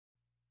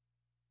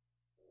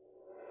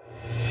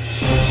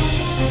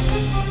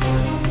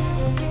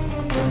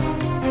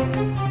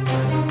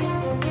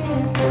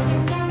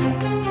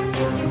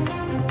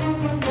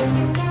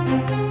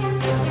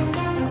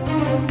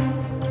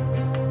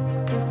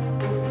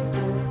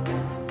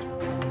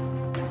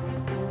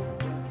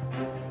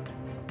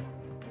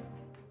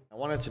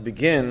wanted to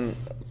begin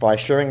by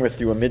sharing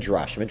with you a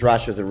midrash. A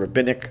midrash is a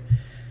rabbinic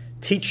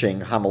teaching,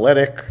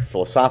 homiletic,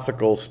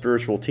 philosophical,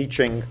 spiritual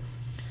teaching,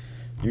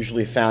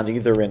 usually found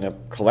either in a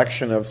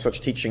collection of such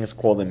teachings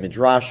called a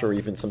midrash or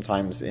even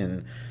sometimes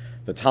in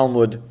the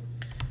Talmud.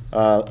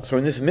 So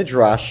in this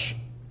midrash,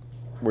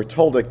 we're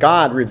told that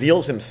God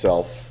reveals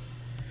himself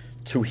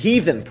to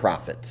heathen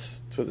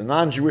prophets, to the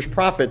non-Jewish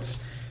prophets.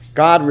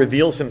 God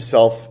reveals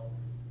himself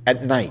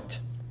at night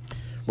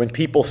when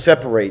people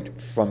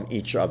separate from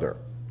each other.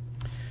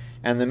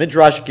 And the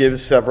midrash gives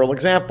several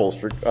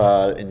examples.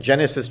 In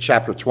Genesis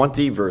chapter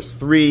 20, verse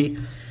 3,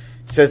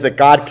 it says that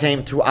God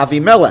came to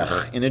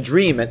Avimelech in a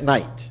dream at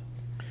night.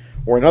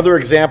 Or another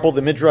example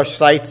the midrash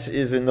cites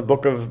is in the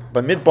book of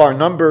Bamidbar,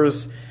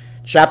 Numbers,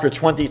 chapter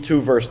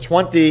 22, verse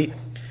 20,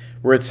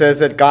 where it says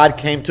that God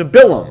came to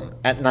Bilam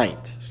at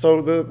night.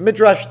 So the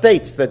midrash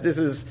states that this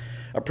is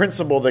a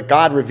principle that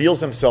God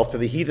reveals himself to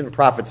the heathen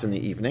prophets in the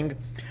evening,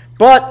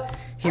 but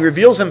he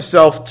reveals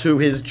himself to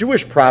his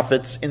Jewish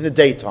prophets in the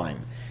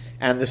daytime.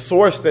 And the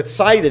source that's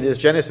cited is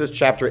Genesis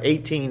chapter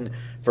 18,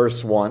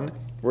 verse 1,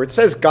 where it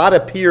says God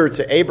appeared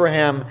to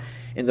Abraham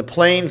in the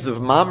plains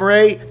of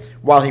Mamre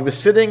while he was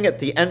sitting at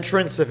the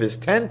entrance of his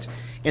tent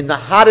in the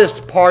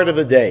hottest part of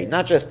the day,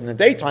 not just in the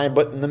daytime,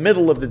 but in the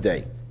middle of the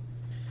day.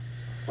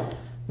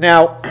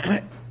 Now,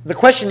 the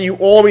question you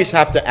always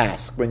have to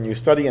ask when you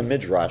study a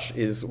midrash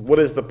is, what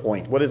is the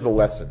point? What is the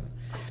lesson?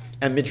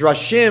 And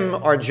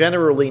midrashim are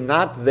generally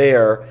not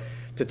there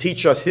to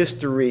teach us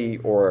history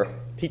or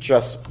teach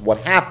us what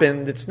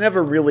happened. It's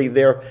never really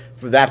there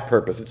for that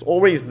purpose. It's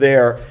always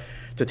there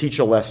to teach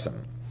a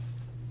lesson.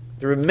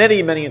 There are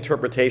many, many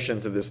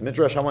interpretations of this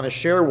midrash. I want to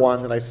share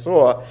one that I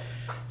saw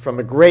from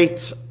a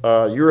great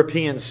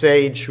European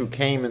sage who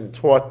came and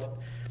taught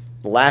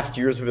the last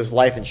years of his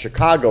life in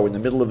Chicago in the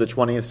middle of the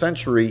 20th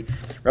century,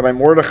 Rabbi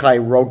Mordechai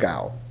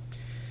Rogau.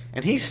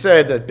 And he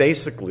said that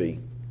basically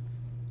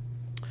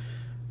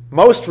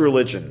most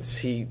religions,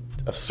 he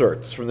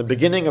asserts, from the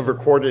beginning of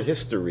recorded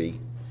history,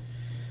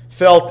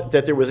 felt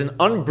that there was an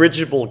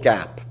unbridgeable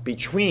gap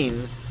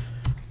between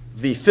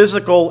the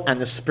physical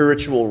and the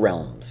spiritual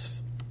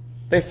realms.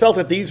 They felt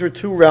that these were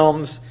two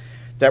realms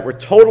that were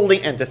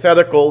totally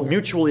antithetical,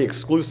 mutually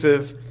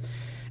exclusive,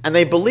 and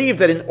they believed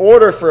that in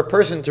order for a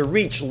person to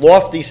reach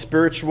lofty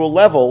spiritual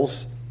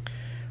levels,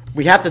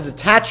 we have to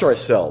detach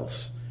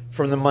ourselves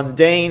from the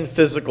mundane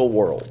physical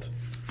world.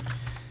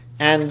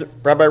 And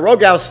Rabbi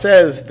Rogau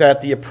says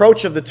that the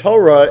approach of the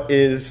Torah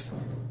is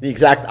the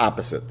exact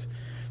opposite.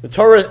 The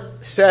Torah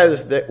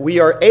says that we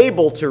are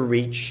able to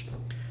reach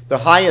the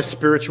highest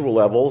spiritual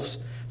levels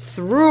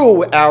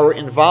through our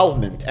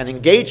involvement and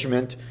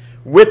engagement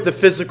with the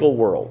physical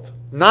world,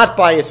 not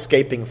by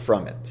escaping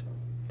from it.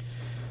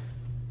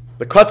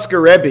 The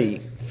Kotzker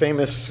Rebbe,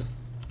 famous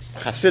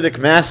Hasidic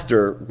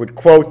master, would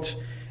quote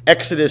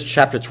Exodus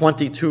chapter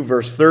 22,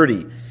 verse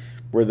 30,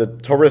 where the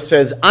Torah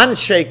says,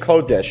 Anshe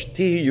Kodesh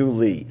tihiyu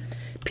li,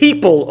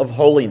 people of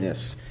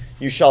holiness,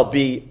 you shall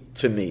be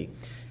to me.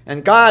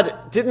 And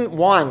God didn't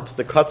want,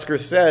 the Kotzker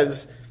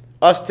says,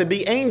 us to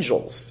be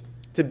angels,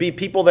 to be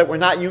people that were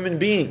not human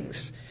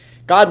beings.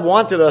 God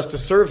wanted us to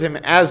serve him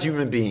as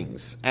human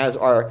beings, as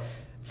our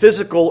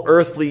physical,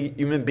 earthly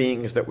human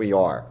beings that we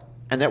are,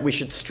 and that we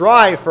should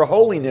strive for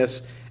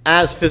holiness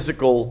as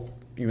physical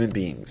human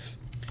beings.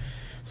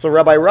 So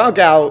Rabbi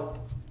Rogau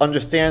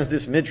understands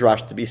this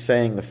midrash to be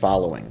saying the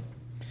following,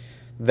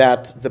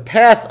 that the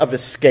path of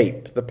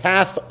escape, the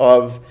path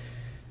of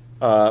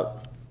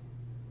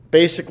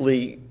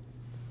basically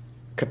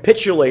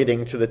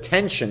capitulating to the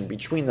tension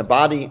between the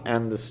body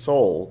and the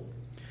soul,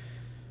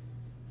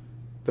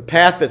 the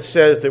path that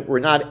says that we're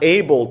not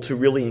able to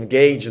really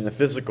engage in the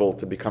physical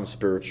to become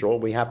spiritual,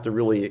 we have to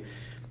really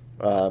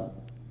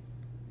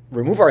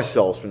remove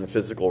ourselves from the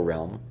physical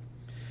realm.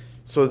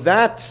 So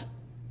that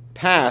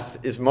path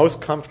is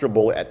most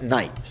comfortable at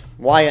night.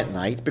 Why at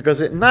night?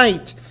 Because at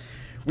night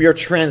we are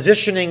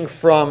transitioning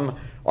from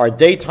our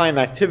daytime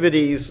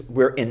activities.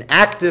 We're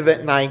inactive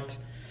at night,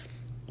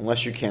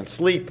 unless you can't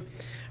sleep,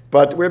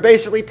 but we're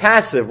basically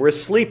passive. We're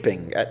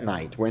sleeping at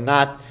night. We're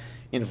not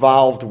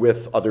involved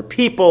with other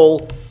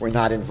people. We're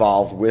not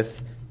involved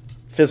with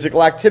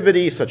physical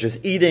activities such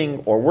as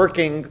eating or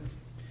working.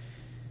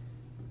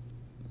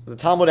 The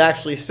Talmud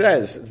actually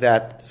says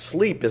that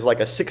sleep is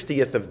like a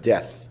 60th of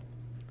death,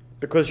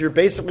 because you're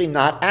basically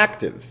not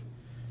active.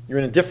 You're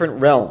in a different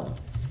realm.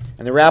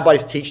 And the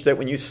rabbis teach that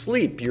when you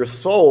sleep, your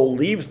soul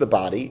leaves the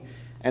body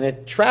and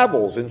it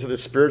travels into the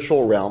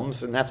spiritual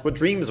realms, and that's what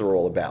dreams are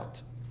all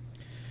about.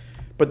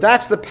 But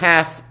that's the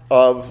path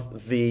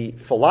of the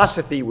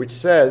philosophy which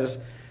says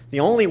the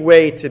only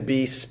way to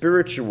be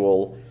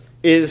spiritual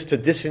is to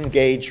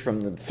disengage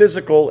from the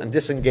physical and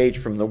disengage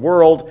from the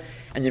world,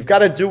 and you've got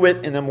to do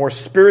it in a more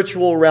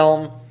spiritual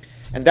realm.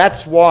 And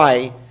that's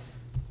why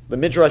the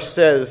Midrash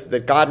says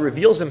that God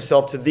reveals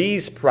himself to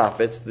these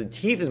prophets, the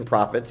heathen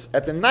prophets,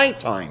 at the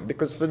nighttime,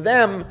 because for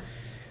them,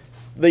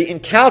 the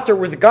encounter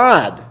with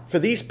God, for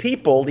these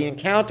people, the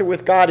encounter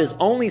with God is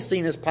only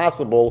seen as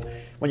possible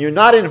when you're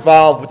not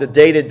involved with the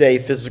day-to-day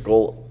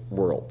physical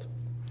world.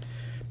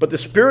 But the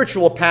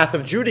spiritual path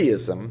of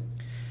Judaism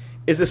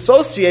is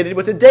associated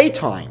with the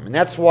daytime. And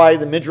that's why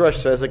the Midrash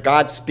says that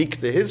God speaks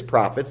to his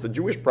prophets, the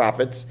Jewish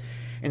prophets,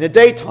 in the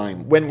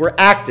daytime, when we're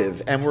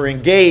active and we're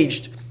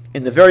engaged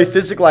in the very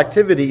physical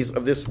activities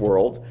of this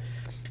world.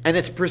 And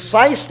it's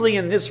precisely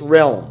in this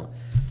realm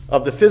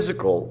of the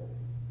physical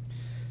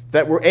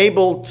that we're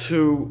able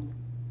to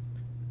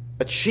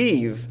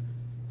achieve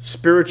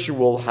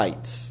spiritual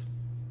heights.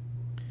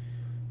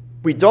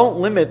 We don't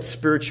limit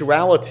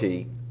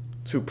spirituality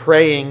to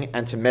praying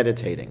and to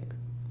meditating.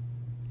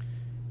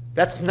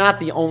 That's not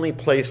the only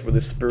place where the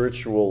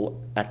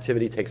spiritual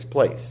activity takes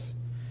place.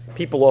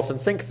 People often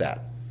think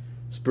that.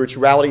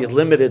 Spirituality is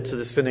limited to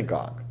the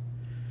synagogue.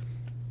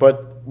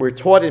 But we're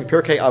taught in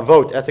Pirkei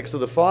Avot, Ethics of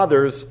the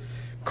Fathers,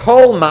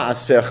 Kol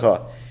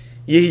ma'asecha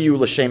yihiyu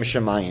l'shem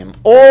shemayim.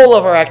 All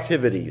of our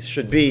activities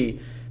should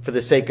be for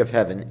the sake of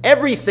heaven.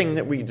 Everything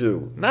that we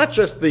do, not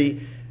just the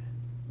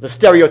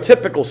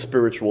stereotypical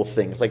spiritual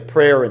things like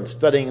prayer and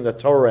studying the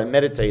Torah and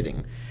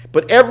meditating,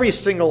 but every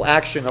single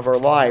action of our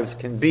lives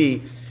can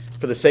be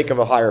for the sake of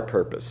a higher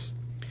purpose.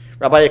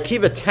 Rabbi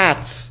Akiva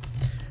Tatz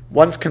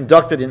once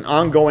conducted an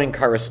ongoing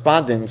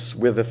correspondence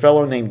with a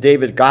fellow named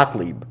David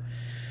Gottlieb.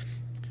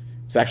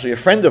 He's actually a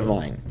friend of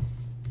mine.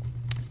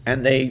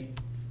 And they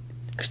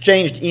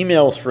exchanged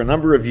emails for a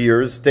number of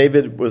years.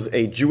 David was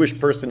a Jewish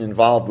person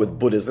involved with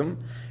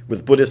Buddhism,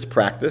 with Buddhist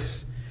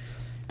practice.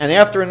 And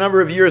after a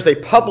number of years, they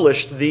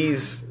published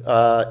these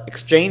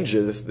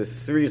exchanges, this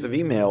series of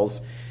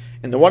emails,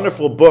 in the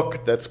wonderful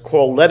book that's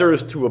called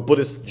Letters to a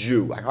Buddhist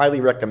Jew. I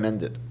highly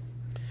recommend it.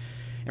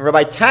 And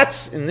Rabbi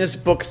Tatz in this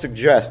book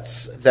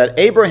suggests that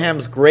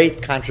Abraham's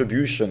great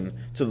contribution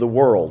to the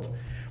world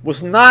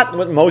was not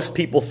what most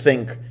people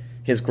think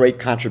his great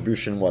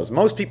contribution was.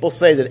 Most people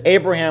say that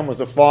Abraham was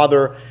the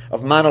father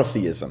of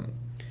monotheism.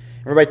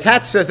 And Rabbi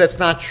Tatz says that's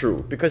not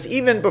true, because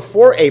even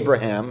before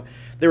Abraham,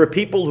 there were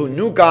people who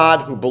knew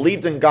God, who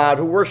believed in God,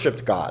 who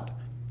worshipped God.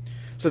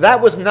 So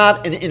that was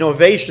not an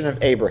innovation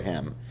of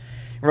Abraham.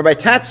 And Rabbi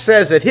Tatz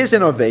says that his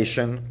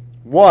innovation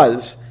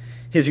was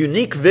his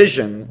unique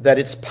vision that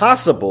it's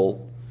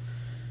possible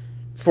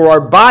for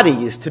our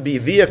bodies to be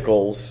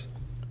vehicles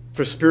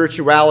for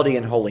spirituality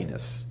and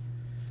holiness.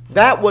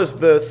 That was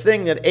the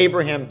thing that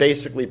Abraham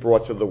basically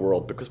brought to the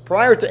world, because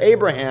prior to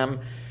Abraham,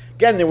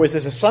 again, there was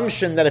this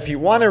assumption that if you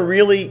want to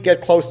really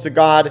get close to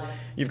God,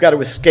 you've got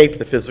to escape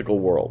the physical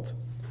world.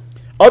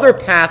 Other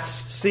paths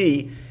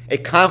see a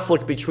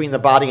conflict between the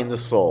body and the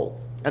soul,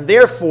 and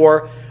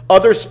therefore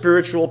other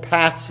spiritual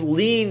paths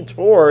lean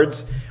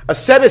towards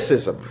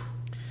asceticism.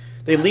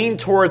 They lean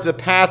towards a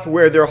path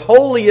where their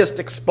holiest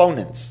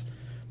exponents,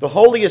 the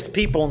holiest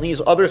people in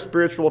these other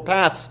spiritual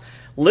paths,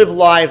 live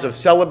lives of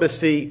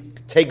celibacy,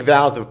 take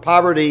vows of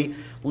poverty,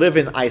 live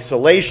in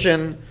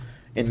isolation,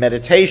 in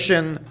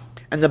meditation,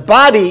 and the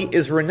body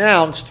is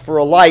renounced for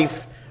a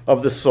life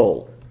of the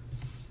soul.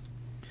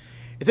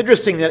 It's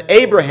interesting that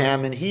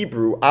Abraham in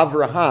Hebrew,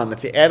 Avraham,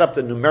 if you add up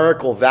the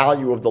numerical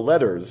value of the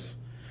letters,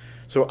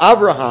 so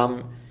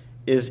Avraham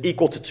is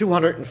equal to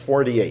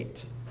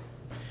 248.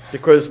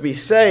 Because we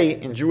say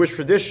in Jewish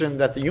tradition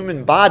that the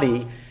human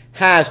body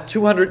has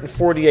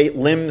 248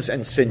 limbs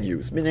and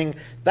sinews, meaning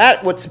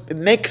that what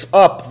makes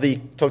up the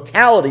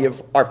totality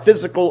of our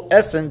physical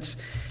essence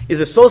is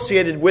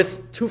associated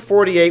with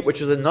 248,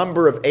 which is a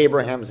number of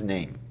Abraham's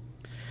name.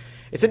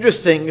 It's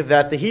interesting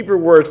that the Hebrew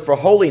word for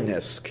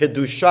holiness,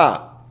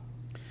 kedusha,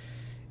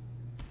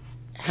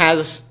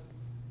 has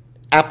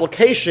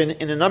application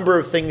in a number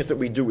of things that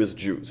we do as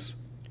Jews.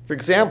 For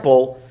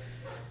example,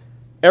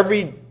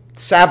 every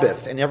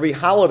Sabbath and every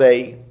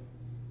holiday,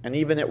 and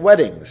even at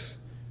weddings,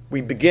 we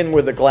begin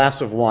with a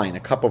glass of wine, a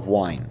cup of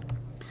wine.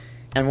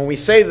 And when we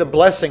say the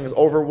blessings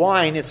over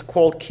wine, it's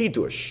called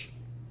kiddush.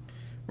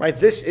 Right?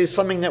 This is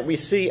something that we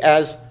see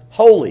as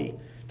holy,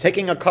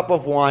 taking a cup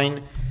of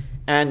wine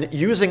and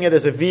using it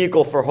as a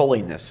vehicle for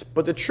holiness.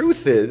 But the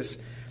truth is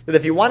that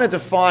if you wanted to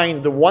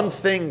find the one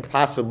thing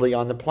possibly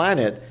on the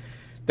planet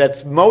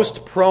that's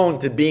most prone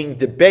to being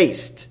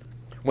debased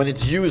when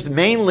it's used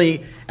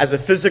mainly as a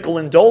physical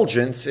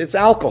indulgence, it's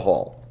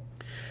alcohol.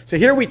 So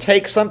here we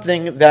take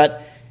something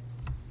that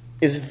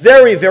is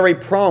very, very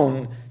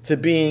prone to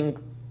being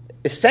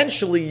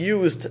essentially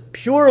used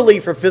purely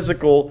for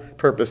physical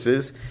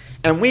purposes,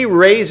 and we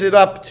raise it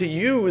up to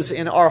use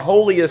in our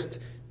holiest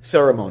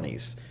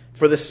ceremonies,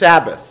 for the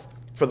Sabbath,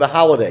 for the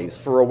holidays,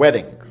 for a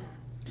wedding.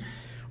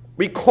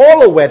 We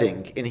call a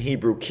wedding in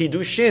Hebrew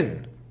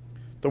kiddushin.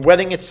 The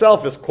wedding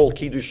itself is called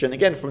kiddushin,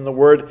 again from the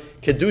word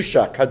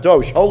kedusha,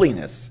 kadosh,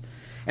 holiness.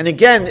 And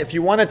again, if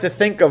you wanted to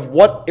think of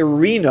what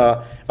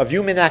arena of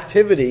human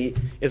activity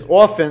is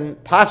often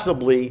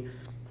possibly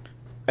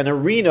an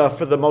arena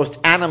for the most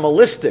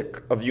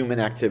animalistic of human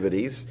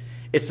activities,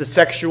 it's the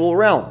sexual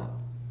realm.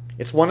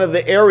 It's one of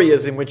the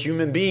areas in which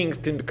human beings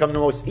can become the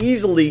most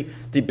easily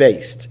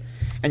debased.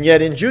 And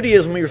yet in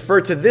Judaism we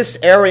refer to this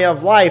area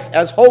of life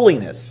as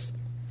holiness.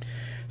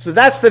 So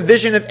that's the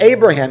vision of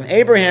Abraham.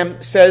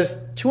 Abraham says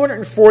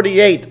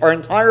 248, our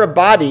entire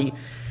body,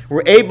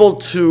 we're able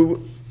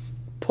to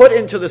put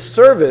into the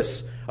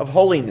service of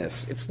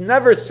holiness. It's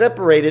never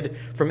separated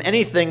from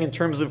anything in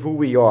terms of who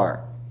we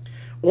are.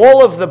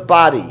 All of the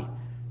body,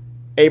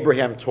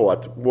 Abraham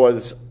taught,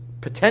 was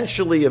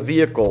potentially a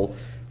vehicle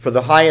for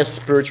the highest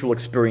spiritual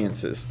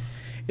experiences.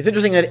 It's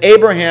interesting that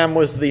Abraham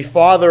was the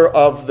father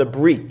of the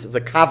Brit, the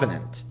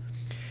covenant.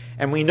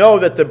 And we know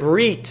that the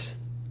Brit,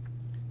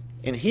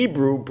 in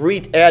Hebrew,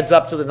 Brit adds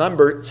up to the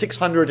number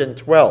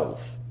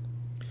 612.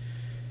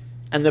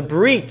 And the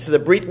Brit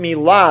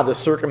Milah, the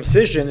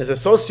circumcision, is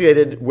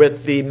associated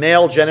with the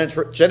male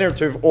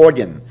generative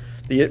organ,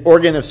 the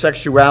organ of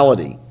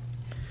sexuality.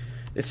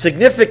 It's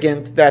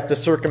significant that the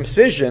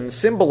circumcision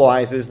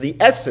symbolizes the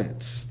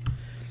essence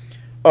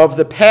of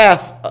the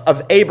path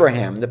of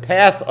Abraham, the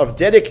path of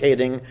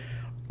dedicating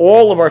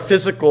all of our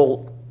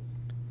physical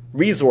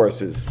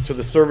resources to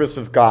the service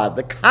of God.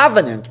 The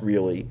covenant,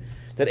 really,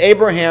 that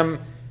Abraham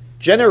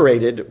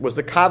generated was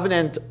the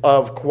covenant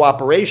of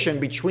cooperation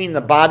between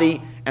the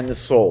body and the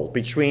soul,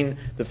 between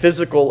the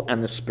physical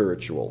and the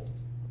spiritual.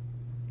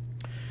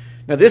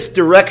 Now, this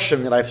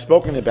direction that I've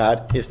spoken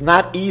about is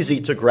not easy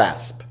to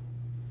grasp.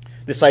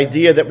 This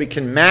idea that we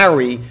can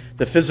marry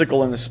the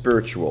physical and the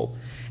spiritual.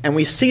 And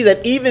we see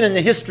that even in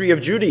the history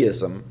of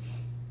Judaism,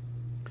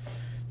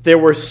 there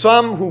were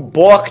some who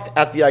balked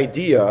at the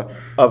idea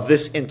of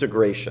this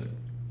integration.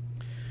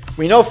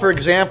 We know, for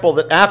example,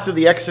 that after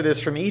the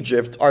Exodus from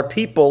Egypt, our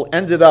people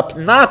ended up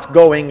not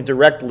going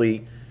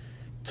directly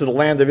to the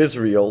land of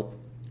Israel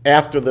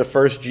after the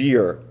first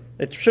year.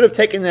 It should have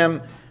taken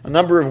them a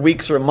number of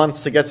weeks or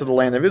months to get to the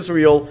land of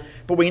Israel,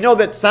 but we know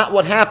that's not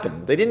what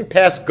happened. They didn't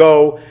pass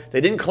go, they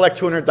didn't collect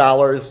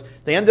 $200,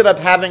 they ended up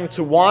having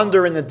to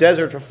wander in the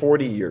desert for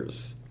 40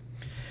 years.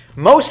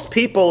 Most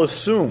people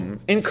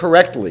assume,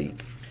 incorrectly,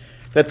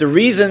 that the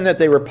reason that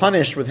they were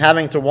punished with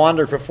having to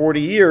wander for 40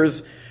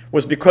 years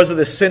was because of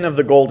the sin of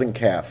the golden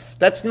calf.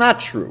 That's not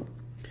true.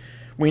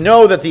 We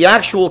know that the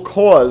actual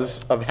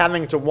cause of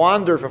having to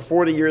wander for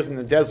 40 years in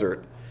the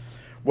desert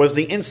was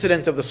the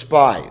incident of the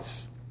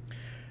spies.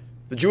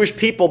 The Jewish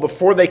people,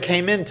 before they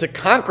came in to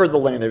conquer the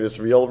land of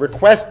Israel,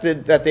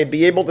 requested that they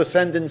be able to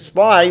send in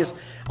spies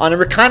on a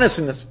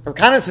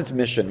reconnaissance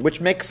mission, which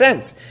makes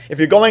sense. If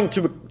you're going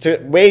to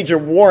wage a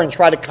war and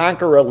try to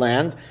conquer a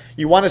land,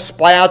 you want to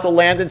spy out the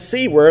land and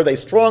see where are they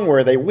strong, where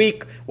are they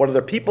weak, what are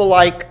their people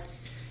like.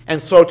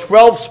 And so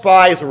 12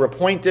 spies were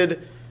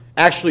appointed,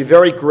 actually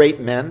very great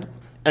men.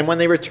 And when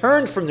they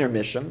returned from their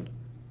mission,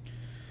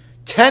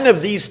 10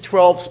 of these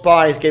 12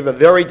 spies gave a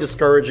very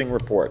discouraging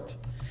report,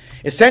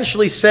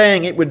 essentially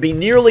saying it would be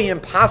nearly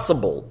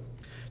impossible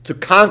to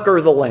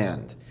conquer the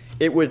land.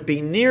 It would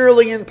be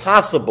nearly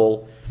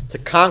impossible to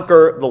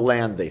conquer the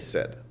land, they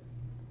said.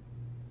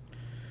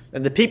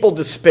 And the people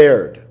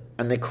despaired,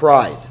 and they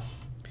cried.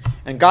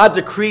 And God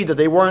decreed that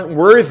they weren't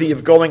worthy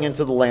of going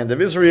into the land of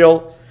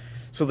Israel,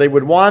 so they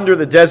would wander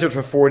the desert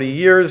for 40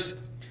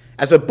 years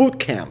as a boot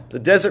camp. The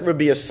desert would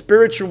be a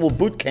spiritual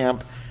boot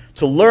camp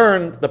to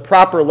learn the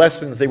proper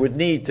lessons they would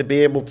need to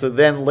be able to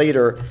then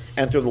later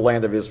enter the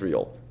land of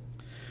Israel.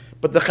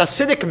 But the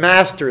Hasidic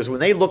masters,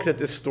 when they looked at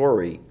this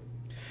story,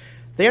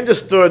 they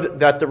understood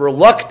that the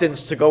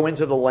reluctance to go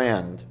into the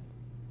land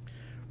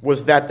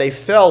was that they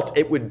felt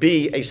it would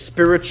be a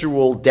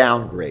spiritual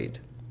downgrade.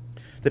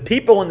 The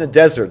people in the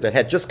desert that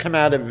had just come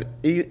out of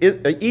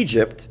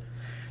Egypt,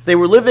 they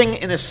were living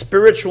in a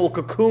spiritual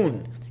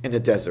cocoon in the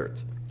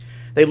desert.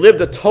 They lived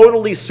a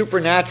totally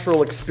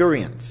supernatural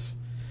experience.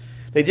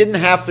 They didn't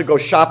have to go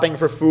shopping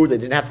for food. They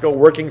didn't have to go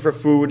working for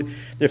food.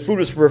 Their food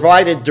was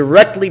provided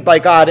directly by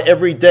God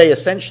every day,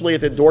 essentially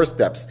at their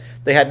doorsteps.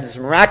 They had this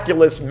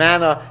miraculous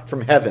manna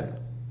from heaven.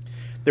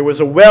 There was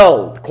a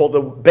well called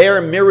the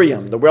Bear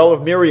Miriam, the well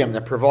of Miriam,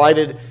 that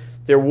provided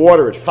their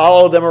water. It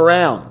followed them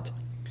around.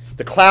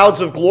 The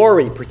clouds of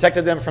glory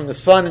protected them from the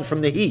sun and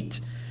from the heat.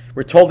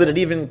 We're told that it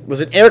even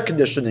was an air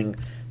conditioning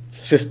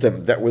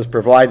system that was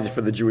provided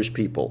for the Jewish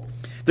people.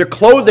 Their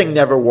clothing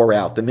never wore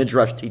out, the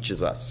Midrash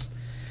teaches us.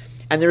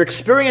 And their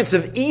experience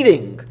of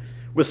eating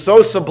was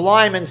so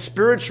sublime and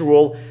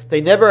spiritual,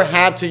 they never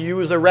had to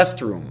use a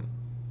restroom.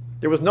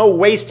 There was no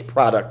waste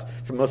product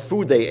from the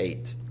food they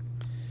ate.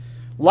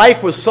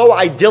 Life was so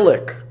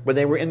idyllic when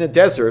they were in the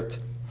desert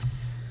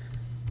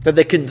that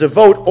they could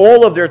devote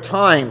all of their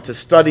time to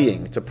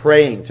studying, to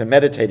praying, to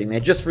meditating. They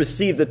just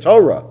received the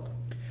Torah.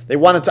 They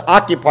wanted to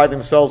occupy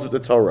themselves with the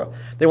Torah.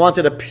 They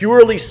wanted a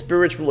purely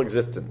spiritual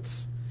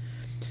existence.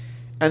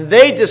 And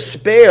they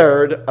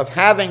despaired of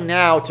having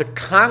now to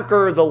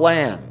conquer the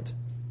land,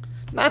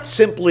 not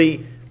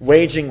simply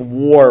waging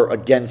war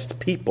against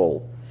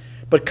people,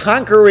 but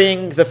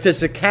conquering the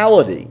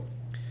physicality.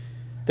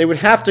 They would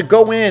have to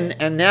go in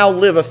and now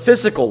live a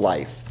physical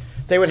life.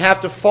 They would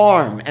have to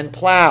farm and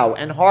plow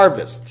and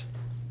harvest.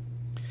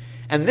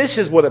 And this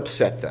is what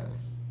upset them.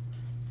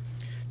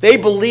 They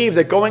believed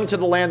that going to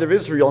the land of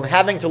Israel and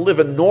having to live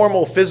a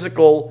normal,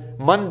 physical,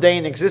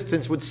 mundane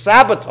existence would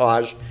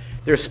sabotage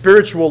their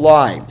spiritual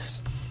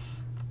lives.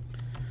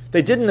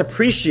 They didn't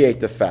appreciate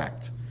the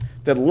fact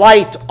that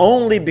light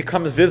only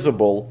becomes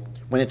visible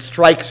when it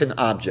strikes an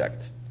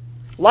object.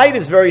 Light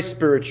is very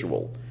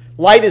spiritual.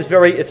 Light is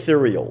very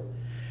ethereal.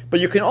 But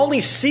you can only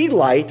see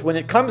light when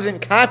it comes in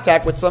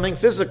contact with something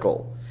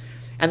physical.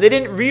 And they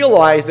didn't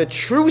realize that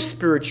true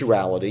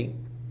spirituality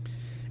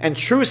and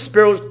true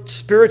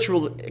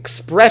spiritual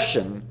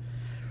expression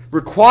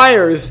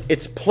requires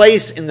its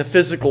place in the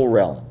physical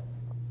realm.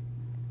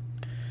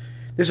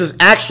 This was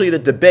actually the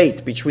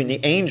debate between the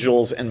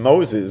angels and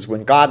Moses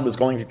when God was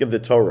going to give the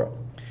Torah.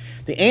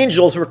 The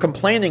angels were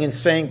complaining and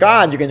saying,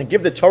 God, you're going to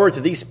give the Torah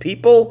to these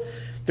people?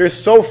 They're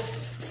so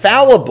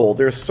fallible,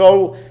 they're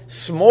so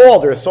small,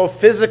 they're so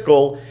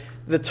physical.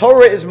 The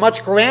Torah is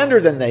much grander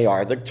than they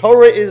are. The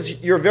Torah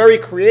is your very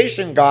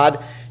creation,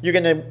 God. You're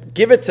going to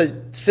give it to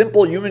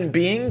simple human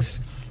beings?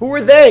 Who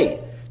are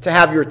they to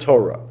have your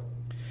Torah?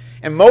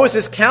 And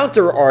Moses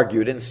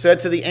counter-argued and said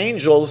to the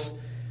angels,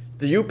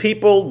 do you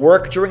people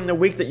work during the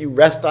week that you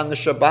rest on the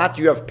Shabbat?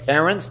 Do you have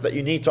parents that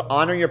you need to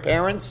honor your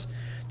parents?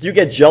 Do you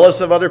get jealous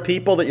of other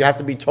people that you have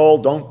to be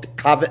told don't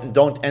covet and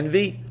don't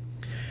envy?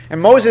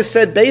 And Moses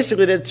said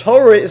basically that the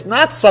Torah is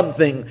not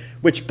something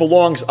which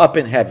belongs up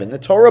in heaven. The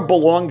Torah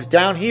belongs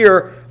down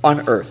here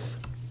on earth.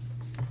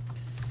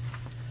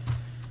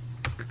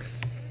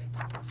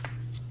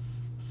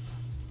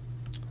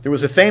 There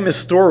was a famous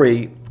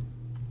story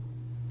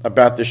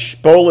about the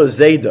Shpola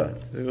Zayda.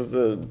 It was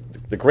the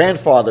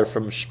grandfather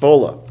from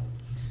Shpola.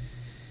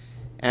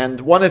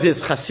 And one of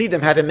his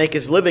Hasidim had to make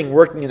his living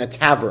working in a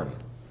tavern.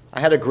 I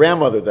had a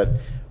grandmother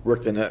that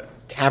worked in a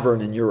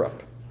tavern in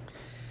Europe.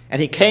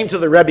 And he came to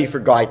the Rebbe for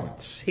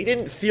guidance. He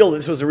didn't feel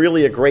this was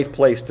really a great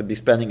place to be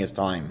spending his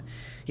time.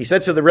 He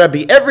said to the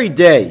Rebbe, every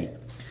day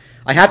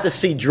I have to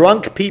see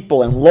drunk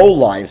people and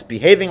lowlives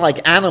behaving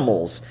like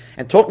animals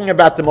and talking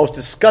about the most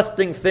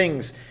disgusting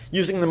things,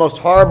 using the most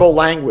horrible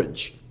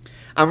language.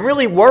 I'm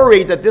really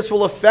worried that this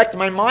will affect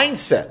my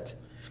mindset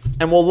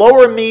and will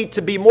lower me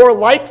to be more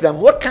like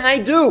them. What can I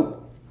do?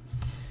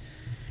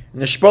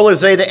 And the Shpola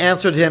Zayda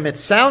answered him, it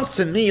sounds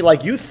to me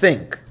like you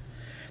think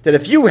that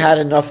if you had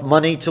enough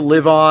money to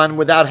live on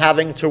without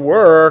having to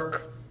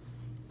work,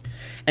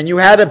 and you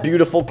had a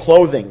beautiful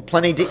clothing,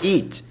 plenty to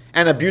eat,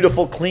 and a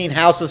beautiful clean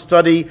house of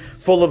study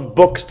full of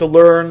books to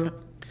learn,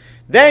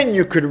 then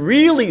you could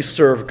really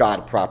serve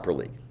God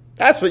properly.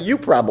 That's what you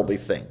probably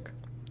think.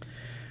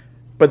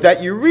 But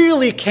that you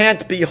really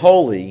can't be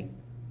holy,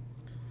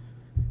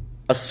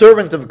 a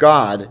servant of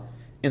God,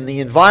 in the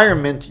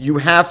environment you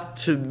have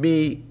to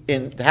be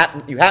in,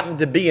 you happen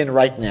to be in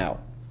right now.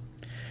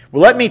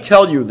 Well, let me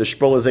tell you, the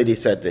Shpola Zaydi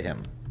said to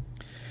him,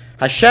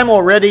 Hashem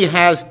already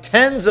has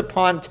tens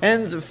upon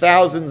tens of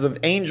thousands of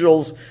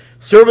angels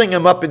serving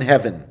him up in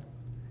heaven.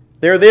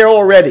 They're there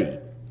already.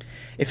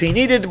 If he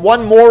needed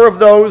one more of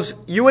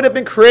those, you would have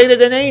been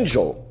created an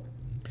angel.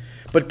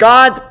 But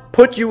God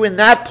put you in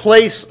that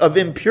place of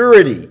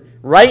impurity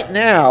right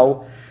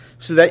now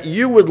so that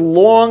you would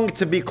long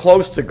to be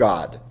close to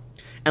God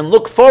and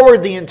look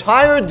forward the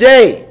entire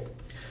day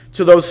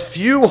to those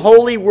few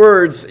holy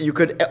words you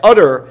could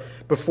utter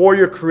before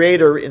your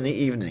Creator in the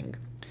evening.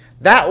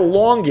 That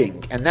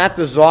longing and that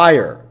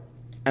desire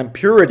and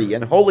purity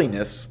and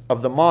holiness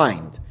of the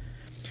mind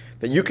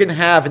that you can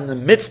have in the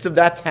midst of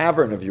that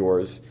tavern of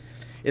yours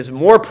is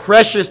more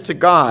precious to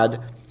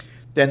God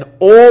than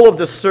all of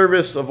the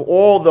service of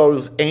all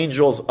those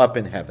angels up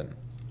in heaven.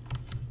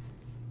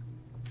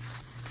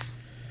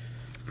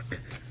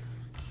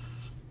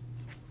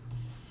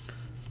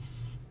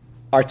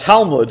 Our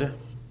Talmud,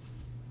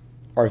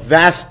 our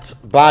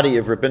vast body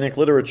of rabbinic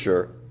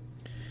literature,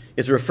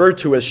 is referred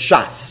to as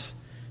Shas.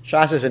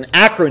 Shas is an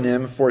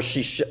acronym for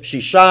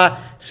Shisha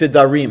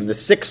Sidarim, the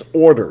 6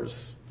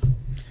 orders.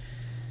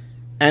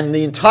 And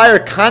the entire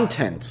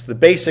contents, the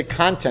basic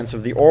contents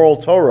of the oral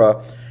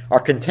Torah,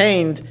 are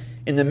contained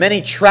in the many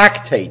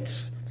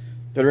tractates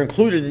that are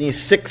included in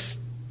these 6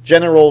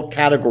 general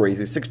categories,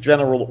 these 6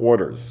 general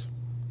orders.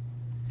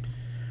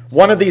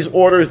 One of these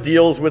orders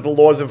deals with the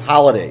laws of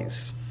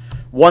holidays.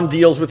 One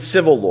deals with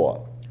civil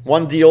law.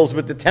 One deals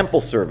with the temple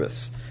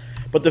service.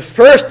 But the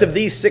first of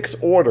these 6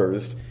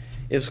 orders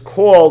is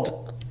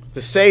called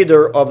the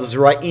Seder of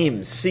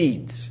Zra'im,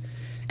 seeds.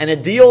 And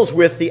it deals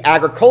with the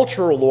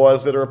agricultural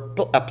laws that are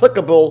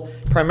applicable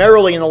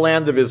primarily in the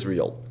land of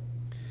Israel.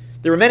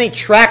 There are many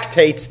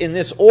tractates in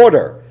this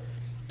order.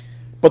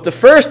 But the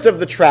first of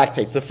the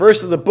tractates, the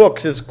first of the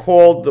books, is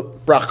called the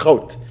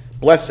Brachot,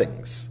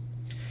 blessings.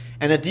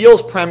 And it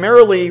deals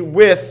primarily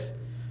with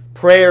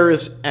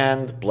prayers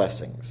and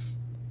blessings.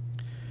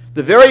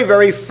 The very,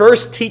 very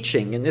first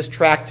teaching in this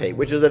tractate,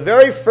 which is the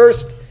very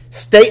first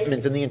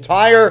statement in the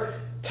entire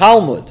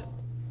Talmud,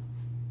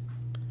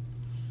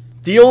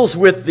 deals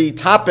with the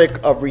topic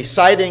of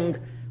reciting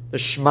the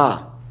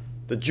Shema,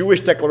 the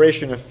Jewish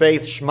declaration of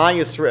faith, Shema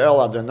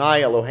Yisrael,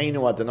 Adonai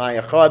Eloheinu, Adonai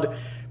Echad,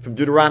 from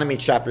Deuteronomy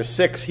chapter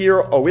 6.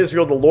 Hear, O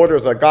Israel, the Lord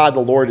is our God,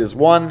 the Lord is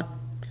one.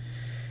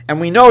 And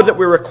we know that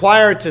we're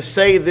required to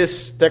say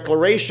this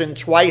declaration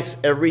twice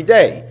every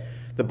day.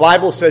 The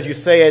Bible says you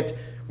say it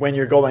when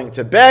you're going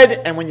to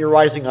bed and when you're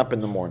rising up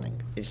in the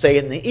morning. You say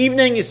it in the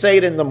evening, you say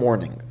it in the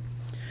morning.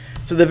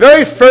 So the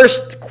very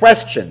first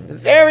question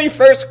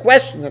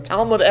the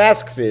Talmud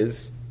asks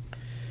is,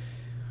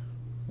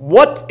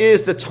 what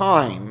is the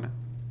time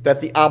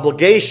that the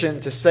obligation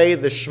to say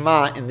the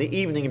Shema in the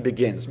evening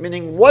begins.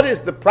 Meaning, what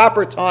is the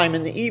proper time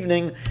in the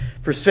evening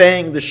for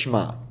saying the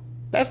Shema?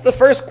 That's the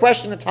first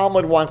question the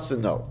Talmud wants to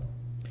know.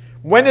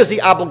 When does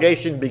the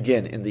obligation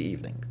begin in the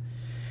evening?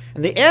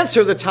 And the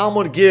answer the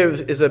Talmud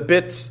gives is a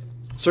bit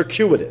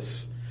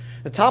circuitous.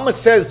 The Talmud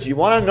says, do you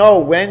want to know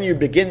when you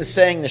begin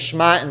saying the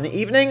Shema in the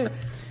evening?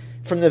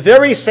 From the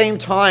very same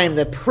time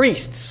that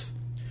priests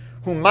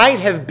who might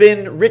have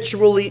been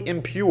ritually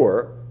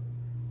impure,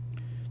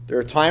 there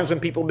are times when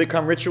people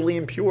become ritually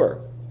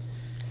impure.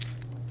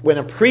 When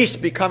a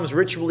priest becomes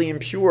ritually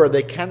impure,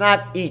 they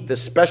cannot eat the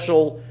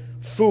special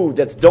food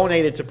that's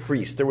donated to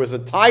priests. There was a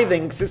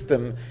tithing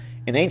system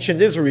in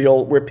ancient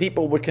Israel where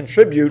people would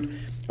contribute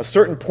a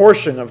certain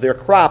portion of their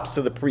crops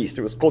to the priest.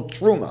 It was called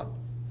truma.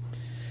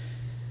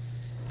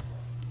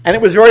 And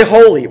it was very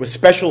holy. It was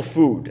special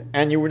food.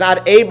 And you were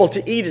not able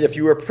to eat it if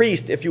you were a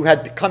priest, if you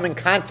had come in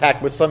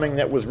contact with something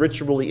that was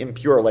ritually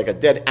impure, like a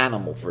dead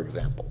animal, for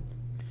example.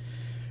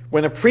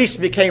 When a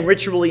priest became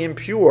ritually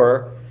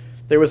impure,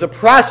 there was a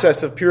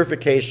process of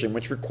purification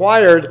which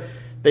required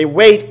they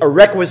wait a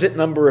requisite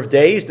number of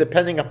days,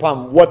 depending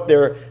upon what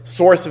their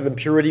source of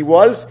impurity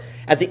was.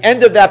 At the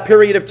end of that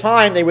period of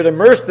time, they would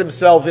immerse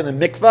themselves in a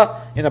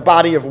mikveh, in a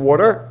body of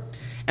water.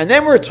 And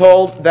then we're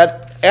told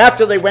that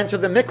after they went to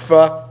the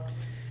mikveh,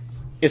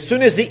 as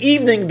soon as the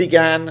evening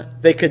began,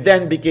 they could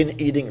then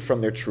begin eating from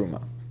their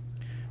truma.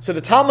 So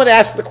the Talmud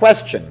asks the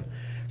question,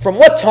 from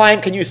what time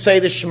can you say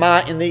the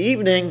Shema in the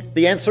evening?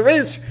 The answer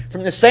is,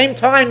 from the same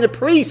time the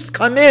priests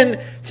come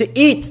in to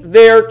eat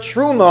their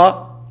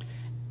truma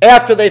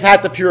after they've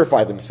had to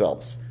purify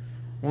themselves.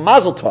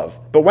 Mazel tov.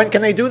 But when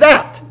can they do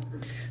that?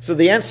 So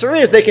the answer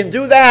is they can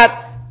do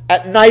that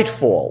at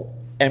nightfall.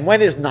 And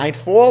when is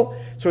nightfall?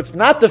 So it's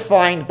not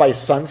defined by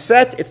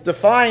sunset, it's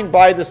defined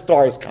by the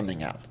stars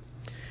coming out.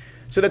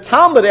 So the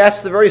Talmud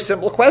asks the very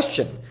simple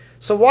question.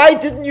 So why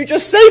didn't you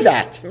just say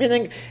that?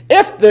 Meaning,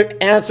 if the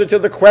answer to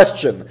the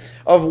question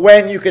of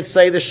when you could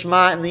say the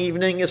Shema in the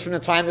evening is from the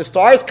time the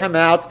stars come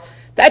out,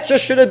 that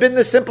just should have been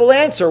the simple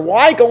answer.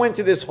 Why go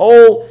into this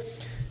whole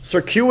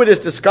circuitous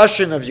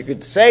discussion of you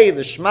could say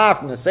the Shema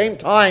from the same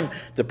time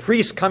the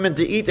priests come in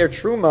to eat their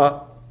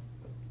truma?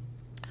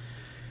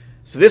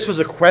 So this was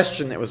a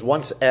question that was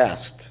once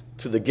asked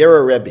to the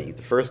Gera Rebbe,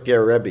 the first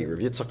Gera Rebbe, Rav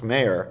Yitzchak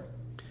Meir,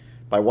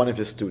 by one of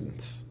his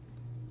students.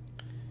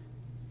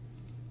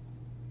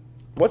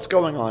 What's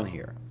going on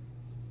here?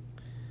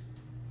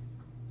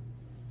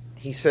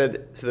 He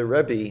said to the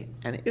Rebbe,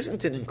 and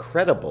isn't it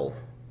incredible,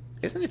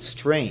 isn't it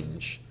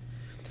strange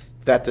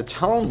that the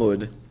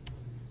Talmud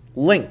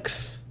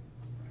links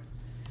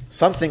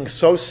something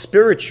so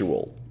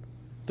spiritual,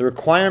 the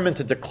requirement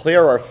to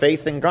declare our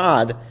faith in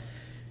God,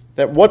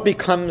 that what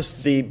becomes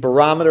the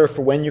barometer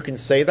for when you can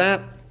say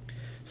that?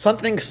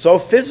 Something so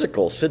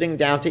physical, sitting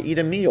down to eat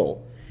a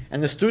meal.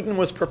 And the student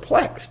was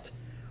perplexed.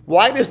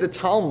 Why does the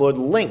Talmud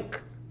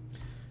link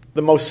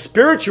the most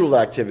spiritual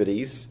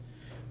activities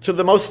to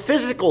the most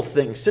physical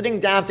things, sitting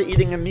down to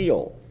eating a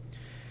meal?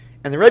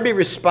 And the Rebbe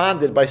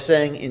responded by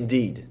saying,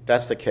 indeed,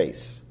 that's the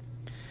case.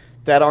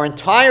 That our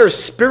entire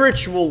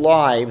spiritual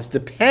lives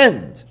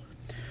depend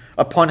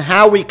upon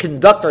how we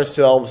conduct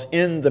ourselves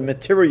in the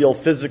material,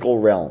 physical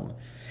realm.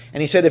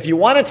 And he said, if you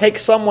want to take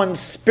someone's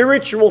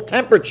spiritual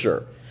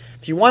temperature,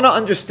 if you want to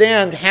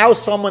understand how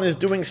someone is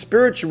doing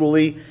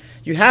spiritually,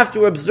 you have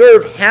to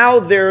observe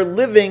how they're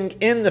living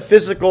in the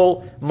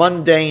physical,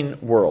 mundane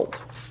world.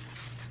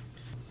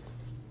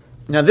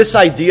 Now, this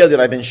idea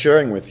that I've been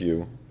sharing with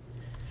you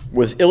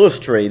was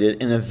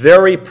illustrated in a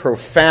very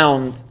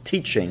profound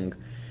teaching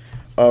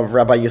of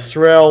Rabbi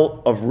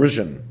Yisrael of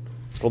Ruzhin.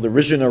 It's called the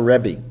Ruzhiner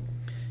Rebbe.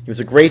 He was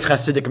a great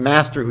Hasidic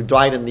master who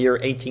died in the year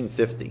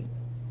 1850. And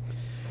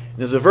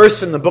there's a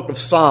verse in the book of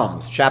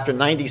Psalms, chapter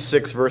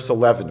 96, verse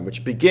 11,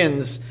 which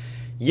begins,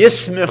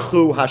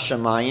 Yismechu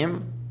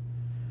hashamayim,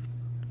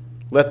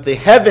 let the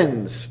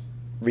heavens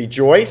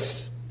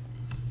rejoice,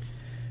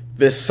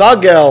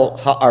 v'sagel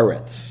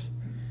haaretz,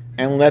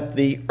 and let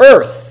the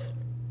earth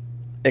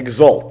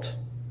exult.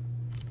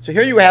 So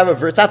here you have a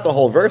verse, it's not the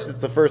whole verse, it's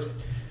the first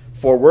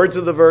 4 words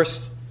of the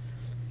verse.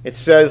 It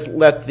says,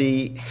 let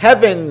the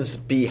heavens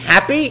be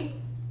happy,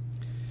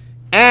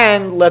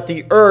 and let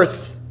the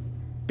earth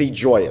be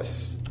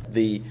joyous.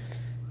 The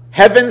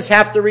heavens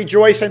have to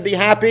rejoice and be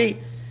happy,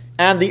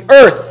 and the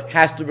earth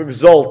has to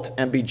exult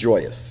and be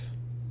joyous.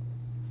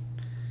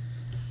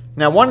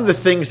 Now, one of the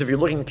things, if you're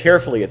looking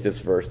carefully at this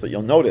verse, that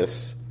you'll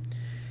notice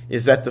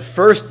is that the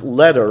first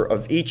letter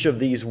of each of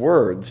these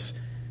words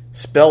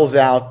spells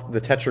out the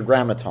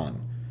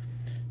Tetragrammaton,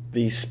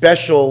 the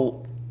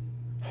special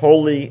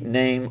holy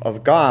name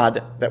of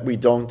God that we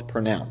don't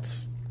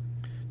pronounce.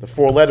 The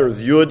 4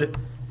 letters Yud,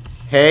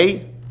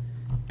 He,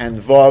 and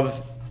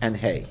Vav, and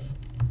He.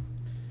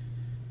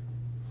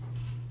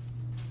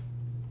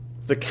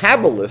 The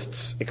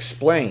Kabbalists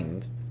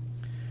explained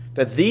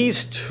that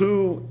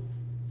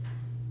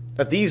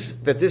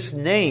this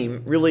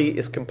name really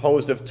is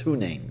composed of 2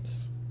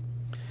 names.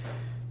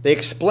 They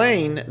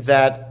explain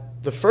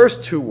that the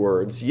first 2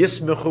 words,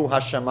 Yismechu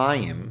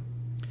Hashamayim,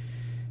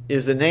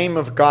 is the name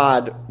of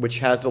God which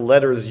has the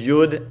letters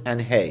Yud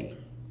and He.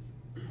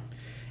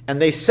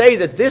 And they say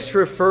that this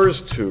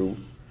refers to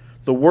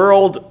the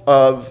world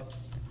of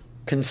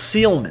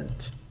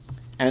concealment,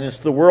 and it's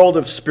the world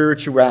of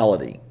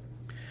spirituality.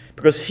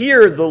 Because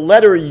here the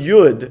letter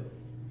Yud,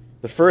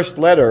 the first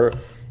letter,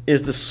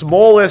 is the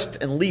smallest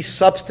and least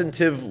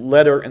substantive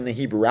letter in the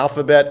Hebrew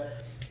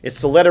alphabet. It's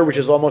the letter which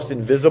is almost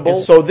invisible.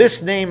 And so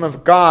this name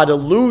of God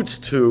alludes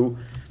to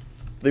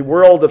the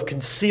world of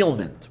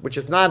concealment, which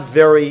is not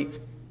very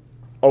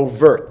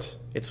overt.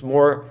 It's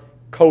more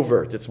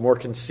covert. It's more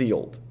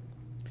concealed.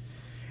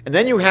 And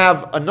then you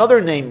have another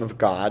name of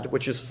God,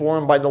 which is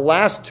formed by the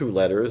last two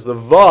letters, the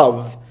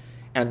Vav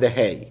and the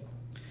He.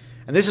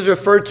 And this is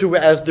referred to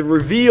as the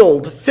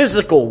revealed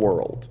physical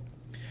world.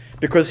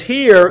 Because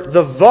here,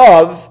 the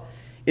Vav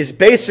is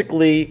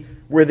basically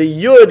where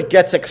the Yud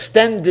gets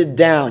extended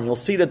down. You'll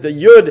see that the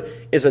Yud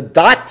is a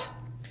dot,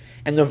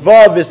 and the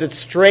Vav is its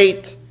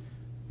straight,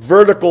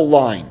 vertical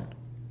line.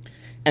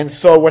 And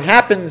so what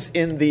happens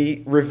in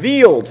the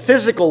revealed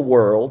physical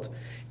world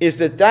is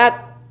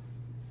that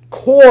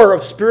core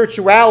of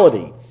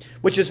spirituality,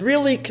 which is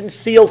really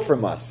concealed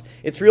from us,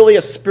 it's really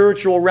a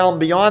spiritual realm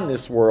beyond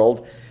this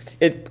world,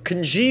 it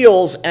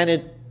congeals and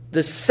it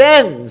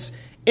descends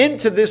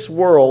into this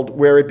world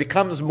where it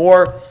becomes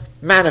more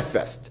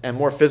manifest and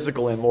more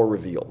physical and more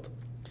revealed.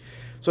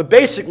 So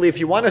basically, if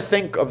you want to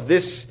think of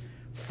this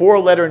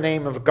four-letter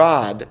name of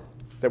God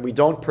that we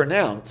don't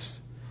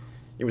pronounce,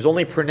 it was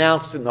only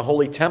pronounced in the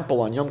Holy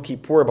Temple on Yom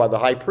Kippur by the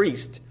high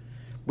priest.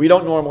 We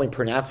don't normally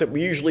pronounce it.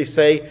 We usually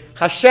say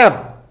Hashem,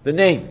 the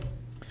name.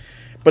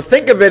 But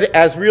think of it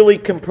as really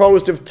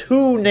composed of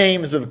two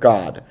names of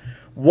God.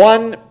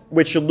 One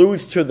which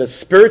alludes to the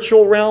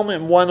spiritual realm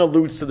and one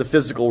alludes to the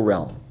physical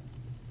realm.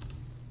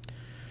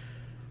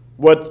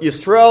 What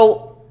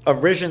Yisrael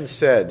of Rishon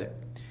said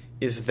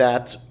is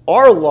that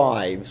our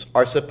lives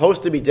are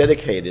supposed to be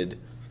dedicated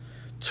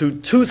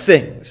to two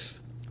things.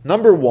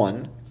 Number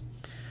one,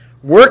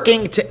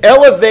 working to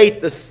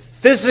elevate the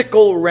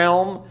physical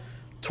realm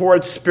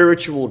towards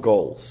spiritual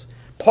goals.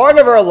 Part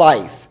of our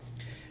life,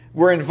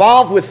 we're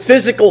involved with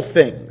physical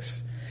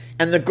things.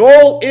 And the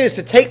goal is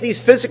to take these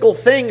physical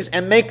things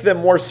and make them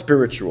more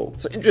spiritual.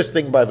 It's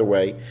interesting, by the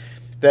way,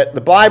 that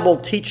the Bible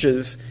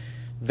teaches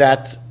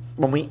that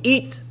when we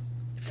eat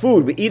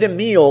food, we eat a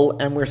meal,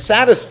 and we're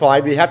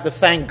satisfied, we have to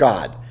thank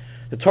God.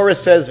 The Torah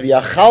says,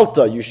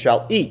 V'yachalta, you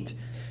shall eat.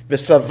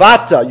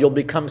 V'savata, you'll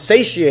become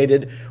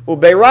satiated.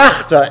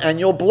 Uberachta, and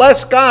you'll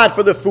bless God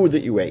for the food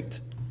that you ate.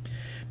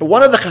 But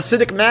one of the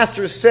Hasidic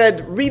masters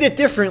said, read it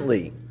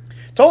differently.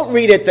 Don't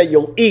read it that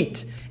you'll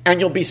eat and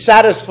you'll be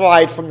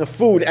satisfied from the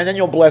food and then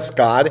you'll bless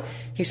God.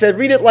 He said,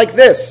 read it like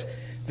this.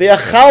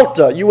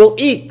 V'yachalta, you will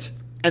eat.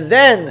 And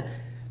then,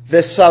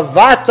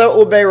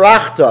 v'savata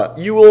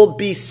uberachta, you will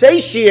be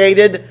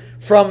satiated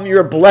from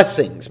your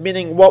blessings.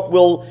 Meaning what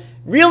will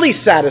really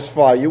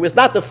satisfy you is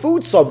not the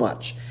food so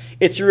much.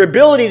 It's your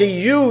ability to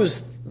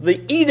use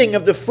the eating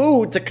of the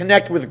food to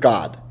connect with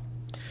God.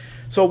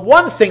 So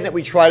one thing that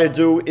we try to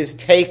do is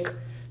take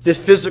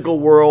this physical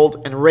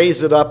world and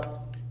raise it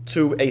up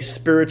to a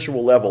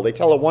spiritual level. They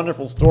tell a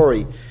wonderful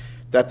story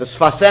that the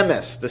Sfas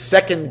Emes, the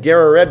second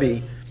Ger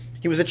Rebbe,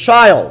 he was a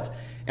child.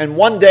 And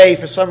one day,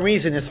 for some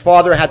reason, his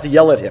father had to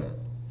yell at him.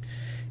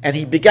 And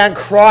he began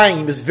crying.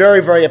 He was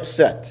very, very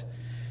upset.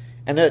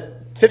 And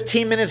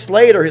 15 minutes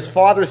later, his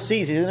father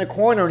sees he's in a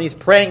corner and he's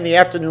praying the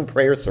afternoon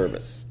prayer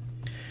service.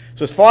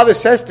 So his father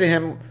says to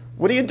him,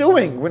 what are you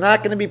doing? We're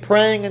not going to be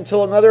praying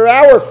until another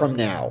hour from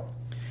now.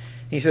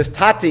 He says,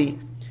 Tati,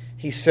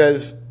 he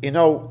says,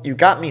 you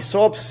got me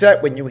so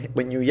upset when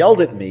you yelled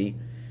at me,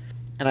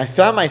 and I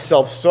found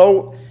myself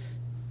so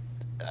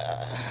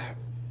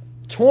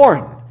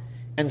torn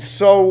and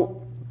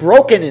so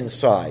broken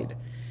inside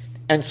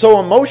and so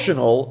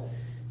emotional.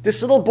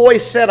 This little boy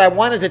said, I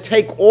wanted to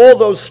take all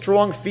those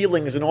strong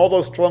feelings and all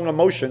those strong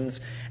emotions,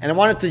 and I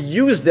wanted to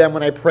use them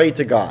when I prayed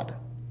to God.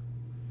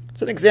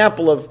 It's an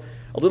example of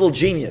a little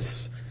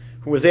genius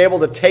who was able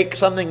to take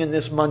something in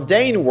this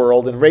mundane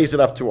world and raise it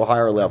up to a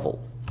higher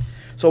level.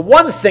 So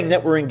one thing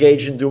that we're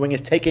engaged in doing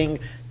is taking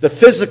the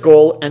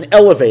physical and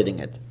elevating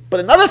it. But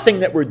another thing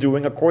that we're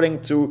doing,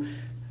 according to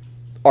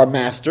our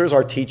masters,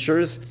 our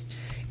teachers,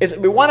 is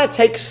we want to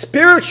take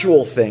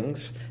spiritual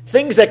things,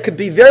 things that could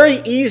be very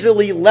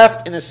easily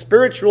left in a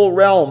spiritual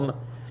realm,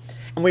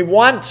 and we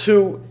want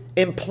to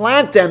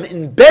implant them,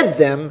 embed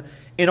them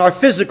in our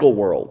physical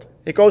world.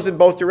 It goes in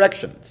both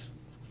directions.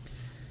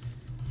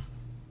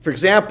 For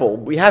example,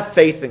 we have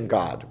faith in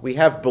God. We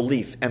have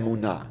belief,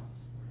 emunah.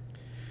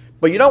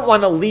 But you don't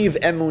want to leave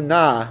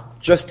emunah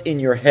just in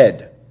your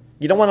head.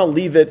 You don't want to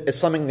leave it as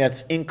something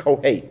that's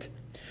inchoate.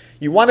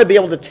 You want to be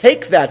able to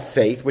take that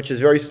faith, which is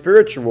very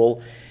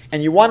spiritual,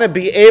 and you want to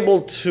be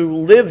able to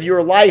live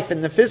your life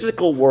in the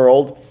physical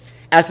world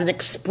as an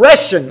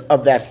expression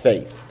of that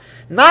faith.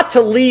 Not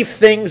to leave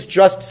things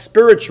just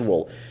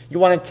spiritual. You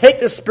want to take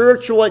the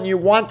spiritual and you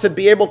want to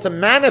be able to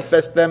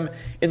manifest them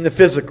in the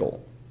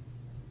physical.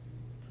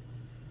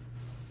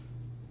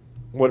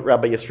 what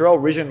Rabbi Yisrael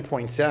Rizhin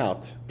points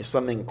out is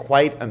something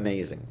quite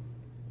amazing.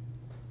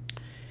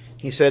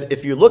 He said,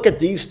 if you look at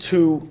these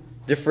two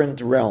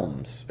different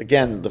realms,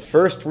 again, the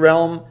first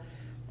realm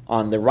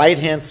on the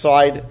right-hand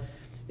side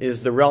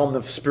is the realm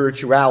of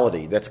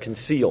spirituality that's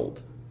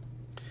concealed.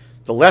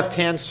 The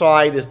left-hand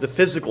side is the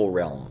physical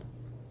realm.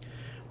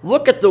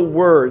 Look at the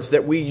words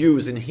that we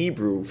use in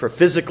Hebrew for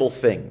physical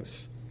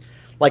things,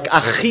 like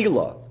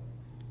achila,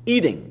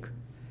 eating,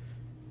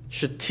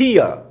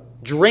 shatia,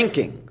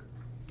 drinking,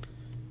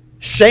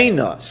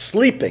 shena,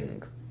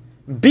 sleeping,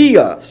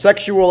 bia,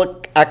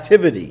 sexual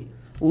activity,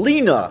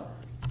 lina,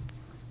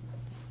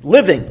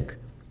 living.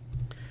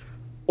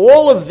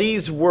 All of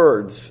these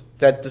words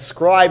that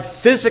describe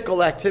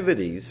physical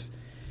activities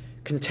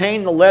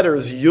contain the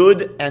letters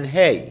Yud and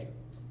Hey.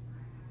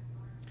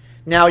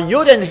 Now,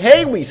 Yud and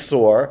Hey, we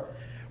saw,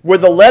 were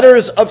the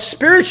letters of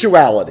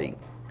spirituality.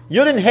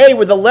 Yud and Hey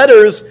were the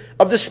letters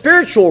of the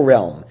spiritual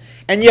realm.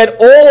 And yet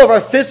all of our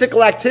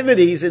physical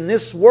activities in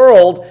this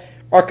world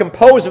are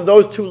composed of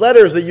those two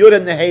letters, the Yud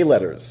and the Hey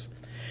letters.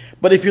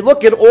 But if you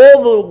look at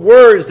all the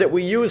words that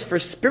we use for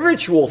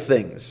spiritual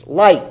things,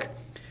 like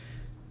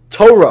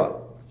Torah,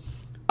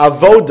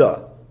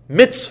 avoda,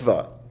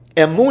 mitzvah,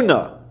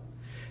 emunah,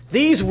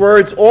 these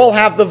words all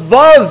have the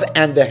vav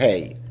and the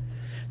hey.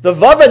 The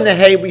vav and the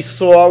hey we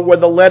saw were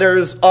the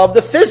letters of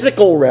the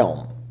physical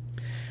realm.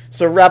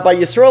 So Rabbi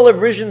Yisrael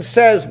Rizhin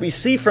says, we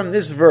see from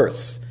this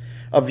verse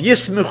of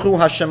Yismechu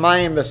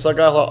Hashemayim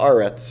v'sagal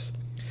ha'aretz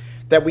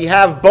that we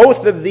have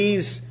both of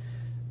these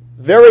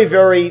very,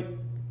 very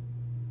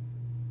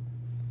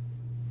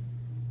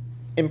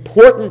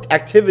important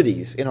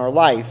activities in our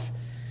life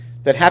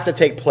that have to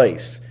take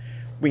place.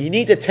 We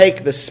need to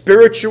take the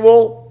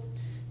spiritual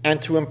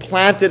and to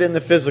implant it in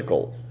the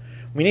physical.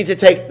 We need to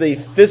take the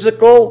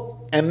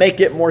physical and make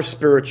it more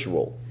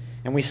spiritual.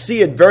 And we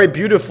see it very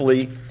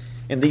beautifully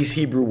in these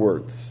Hebrew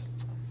words.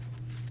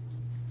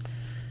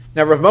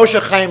 Now, Rav Moshe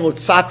Chaim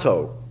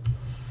Luzzatto,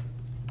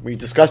 we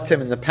discussed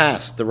him in the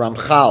past, the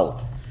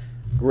Ramchal,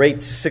 great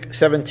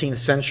 17th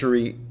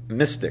century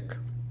mystic,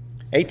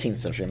 18th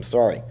century, I'm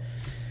sorry.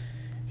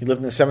 He lived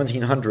in the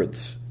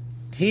 1700s.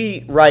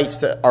 He writes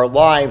that our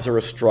lives are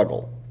a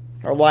struggle.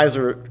 Our lives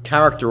are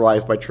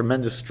characterized by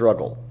tremendous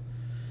struggle.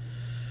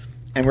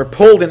 And we're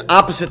pulled in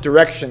opposite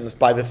directions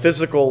by the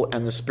physical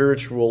and the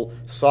spiritual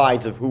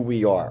sides of who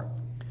we are.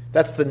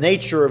 That's the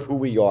nature of who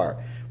we are.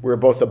 We're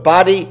both a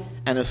body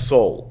and a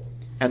soul.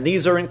 And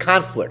these are in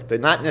conflict. They're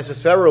not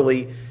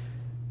necessarily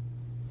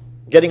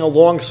getting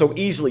along so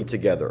easily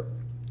together.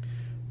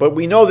 But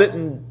we know that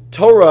in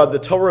Torah, the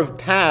Torah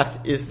path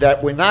is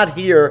that we're not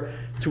here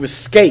to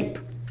escape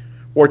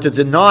or to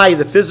deny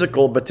the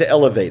physical, but to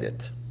elevate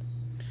it.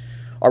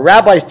 Our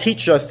rabbis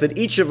teach us that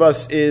each of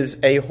us is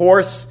a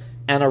horse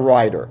and a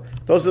rider.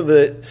 Those are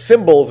the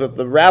symbols that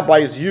the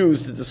rabbis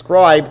use to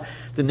describe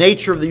the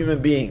nature of the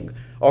human being.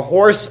 A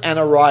horse and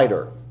a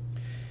rider.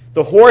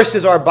 The horse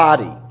is our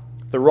body.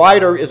 The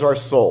rider is our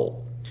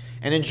soul.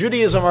 And in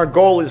Judaism, our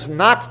goal is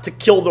not to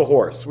kill the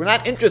horse. We're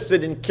not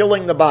interested in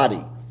killing the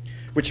body,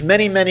 which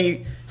many,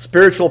 many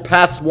spiritual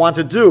paths want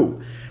to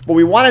do. What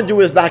we want to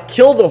do is not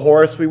kill the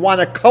horse. We want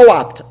to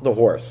co-opt the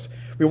horse.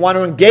 We want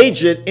to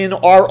engage it in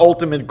our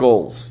ultimate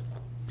goals.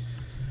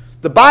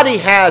 The body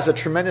has a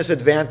tremendous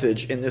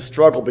advantage in this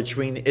struggle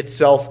between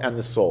itself and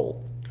the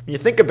soul. When you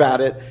think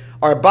about it,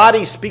 our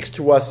body speaks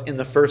to us in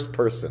the first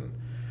person.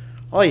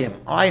 Oh,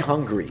 am I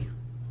hungry?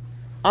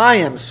 I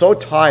am so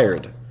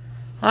tired.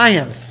 I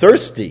am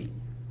thirsty.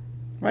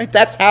 Right?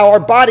 That's how our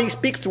body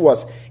speaks to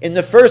us in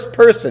the first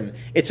person.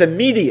 It's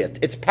immediate.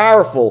 It's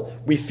powerful.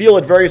 We feel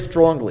it very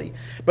strongly.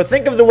 But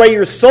think of the way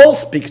your soul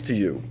speaks to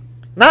you.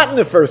 Not in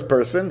the first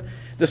person.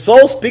 The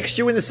soul speaks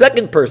to you in the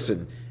second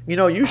person. You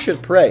know, you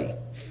should pray.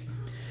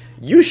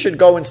 You should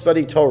go and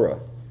study Torah.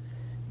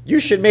 You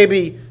should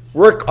maybe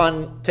work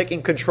on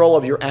taking control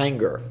of your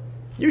anger.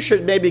 You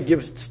should maybe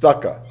give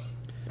tzedakah.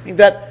 I mean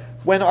that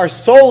when our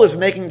soul is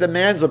making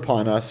demands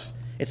upon us,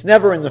 it's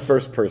never in the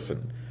first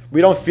person. We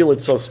don't feel it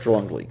so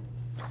strongly.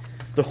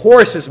 The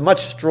horse is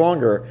much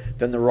stronger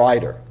than the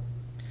rider.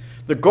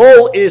 The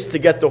goal is to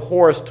get the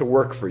horse to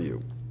work for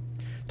you,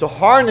 to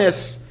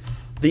harness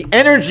the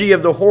energy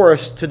of the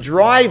horse to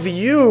drive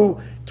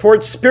you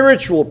towards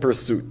spiritual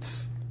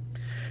pursuits,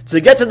 to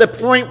get to the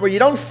point where you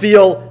don't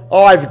feel,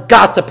 oh, I've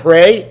got to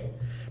pray,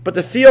 but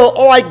to feel,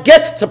 oh, I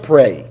get to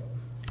pray.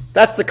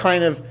 That's the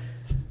kind of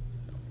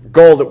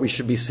goal that we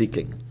should be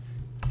seeking.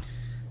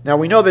 Now,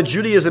 we know that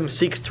Judaism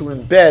seeks to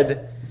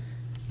embed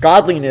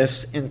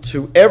godliness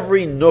into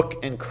every nook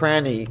and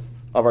cranny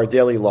of our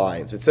daily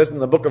lives. It says in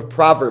the book of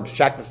Proverbs,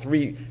 chapter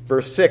 3,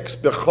 verse 6,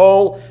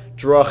 Bechol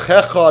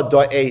drachecha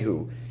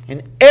da'ehu.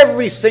 In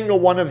every single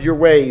one of your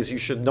ways, you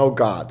should know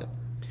God.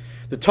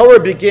 The Torah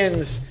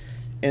begins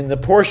in the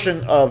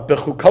portion of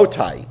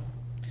Bechukotai.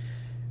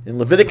 In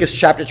Leviticus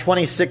chapter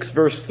 26,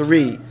 verse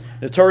 3,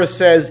 the Torah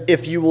says,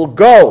 if you will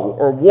go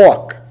or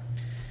walk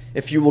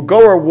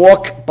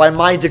by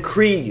my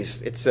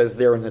decrees, it says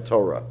there in the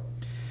Torah.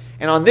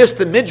 And on this,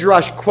 the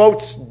Midrash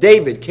quotes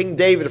David, King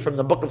David, from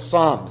the book of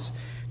Psalms,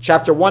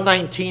 chapter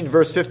 119,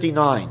 verse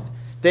 59.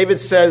 David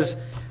says,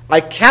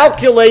 I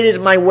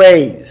calculated my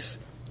ways.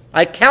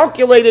 I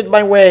calculated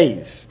my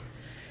ways,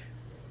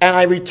 and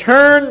I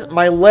returned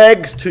my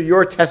legs to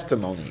your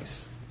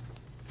testimonies.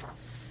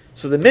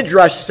 So the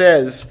Midrash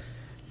says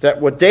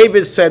that what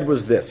David said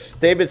was this.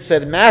 David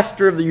said,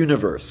 Master of the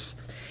universe,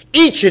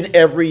 each and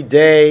every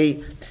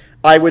day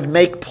I would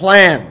make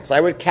plans,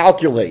 I would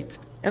calculate,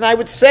 and I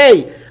would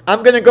say,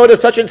 I'm going to go to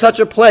such and such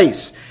a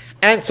place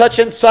and such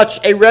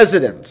a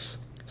residence.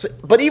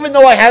 But even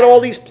though I had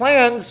all these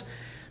plans,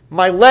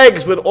 my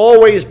legs would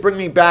always bring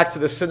me back to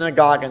the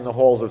synagogue and the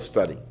halls of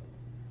study.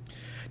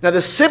 Now,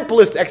 the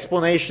simplest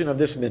explanation of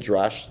this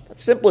midrash, the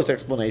simplest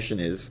explanation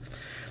is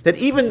that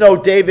even though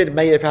David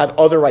may have had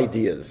other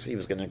ideas, he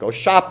was going to go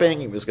shopping,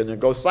 he was going to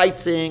go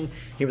sightseeing,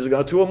 he was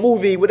going to a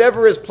movie,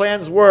 whatever his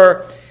plans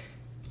were,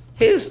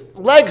 his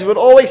legs would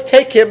always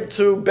take him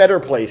to better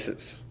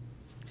places.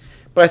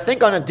 But I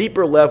think on a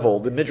deeper level,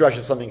 the midrash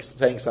is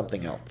saying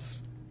something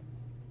else.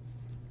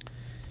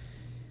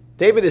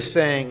 David is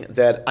saying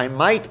that I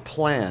might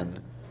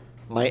plan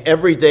my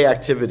everyday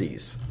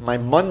activities, my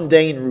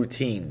mundane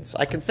routines.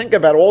 I can think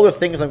about all the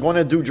things I'm going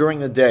to do during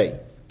the day.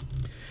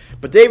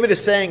 But David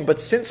is saying, but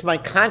since my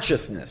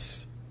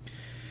consciousness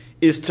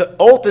is to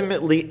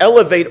ultimately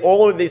elevate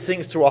all of these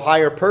things to a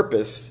higher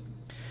purpose,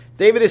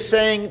 David is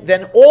saying,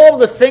 then all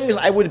the things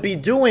I would be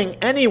doing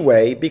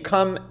anyway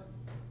become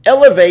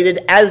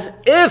elevated as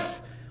if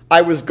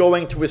I was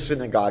going to a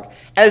synagogue,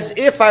 as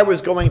if I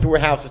was going to a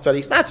house of study.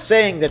 He's not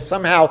saying that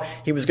somehow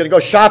he was going to go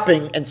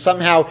shopping and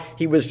somehow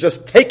he was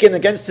just taken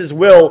against his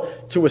will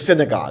to a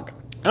synagogue.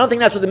 I don't think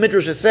that's what the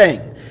Midrash is saying.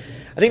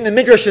 I think the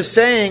Midrash is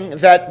saying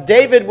that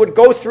David would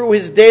go through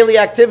his daily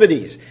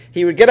activities.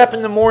 He would get up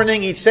in the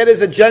morning, he'd set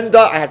his agenda,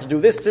 I have to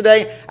do this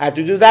today, I have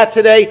to do that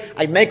today,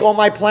 I'd make all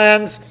my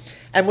plans.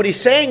 And what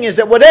he's saying is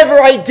that whatever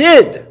I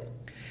did,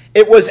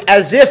 it was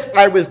as if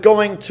I was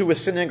going to a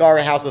synagogue or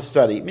a house of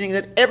study, meaning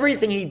that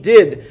everything he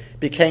did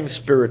became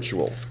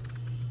spiritual.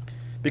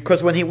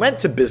 Because when he went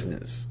to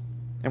business,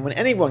 and when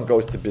anyone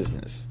goes to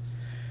business,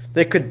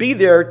 they could be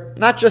there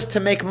not just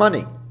to make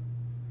money,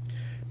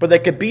 but they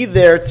could be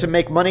there to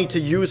make money to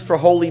use for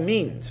holy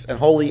means and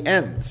holy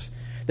ends.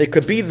 They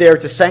could be there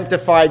to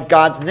sanctify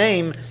God's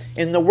name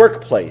in the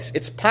workplace.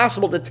 It's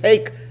possible to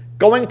take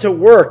going to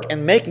work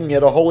and making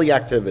it a holy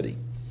activity.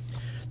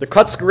 The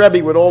Kotzker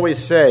Rebbe would always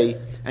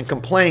say and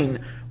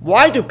complain,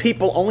 why do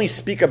people only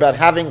speak about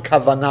having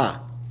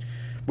kavanah,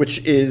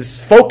 which is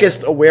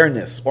focused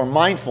awareness or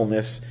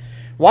mindfulness?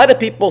 Why do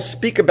people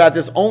speak about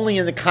this only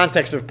in the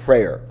context of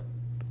prayer?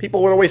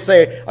 People would always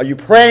say, are you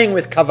praying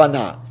with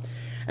kavanah?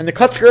 And the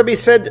Kotzker Rebbe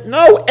said,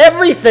 no,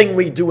 everything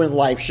we do in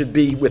life should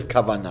be with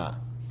kavanah.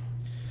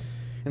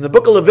 In the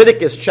book of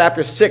Leviticus,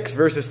 chapter 6,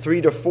 verses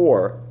 3 to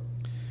 4,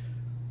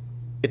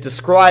 it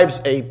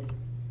describes a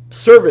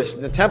service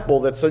in the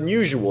temple that's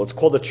unusual. It's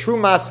called the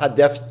Trumas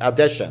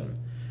Hadeshen.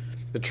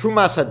 The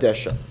Trumas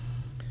Hadeshen.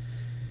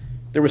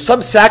 There were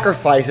some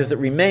sacrifices that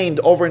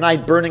remained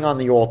overnight burning on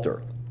the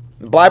altar.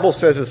 The Bible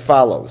says as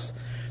follows,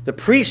 the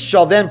priest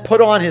shall then put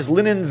on his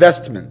linen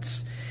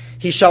vestments.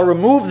 He shall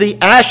remove the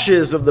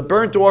ashes of the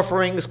burnt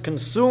offerings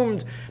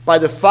consumed by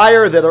the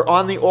fire that are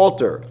on the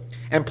altar,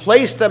 and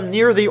place them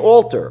near the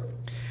altar.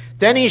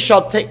 Then he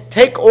shall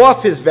take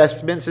off his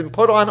vestments and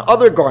put on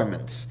other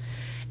garments.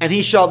 And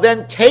he shall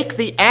then take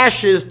the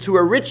ashes to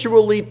a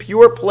ritually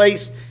pure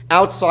place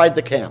outside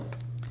the camp.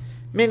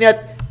 Meaning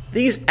that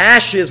these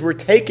ashes were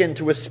taken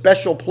to a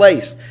special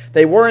place.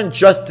 They weren't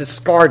just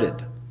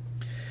discarded.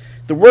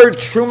 The word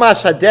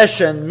Trumas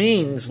Hadeshen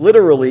means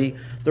literally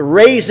the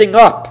raising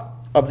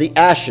up of the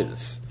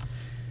ashes.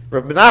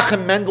 Rav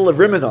Menachem Mendel of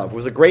Rimanov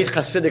was a great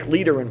Hasidic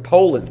leader in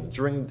Poland.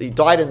 He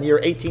died in the year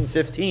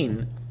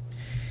 1815.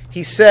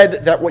 He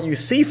said that what you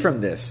see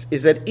from this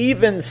is that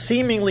even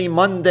seemingly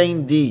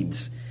mundane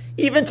deeds,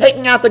 even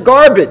taking out the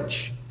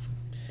garbage,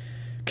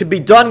 could be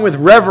done with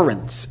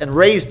reverence and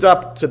raised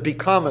up to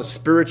become a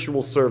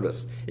spiritual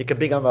service. It could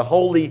become a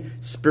holy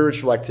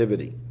spiritual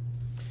activity.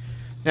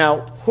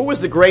 Now, who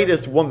was the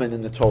greatest woman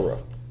in the Torah?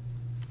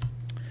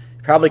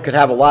 Probably could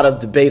have a lot of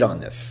debate on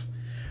this.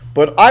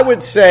 But I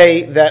would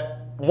say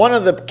that one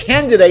of the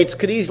candidates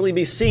could easily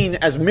be seen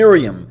as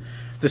Miriam,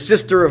 the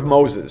sister of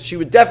Moses. She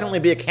would definitely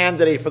be a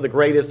candidate for the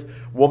greatest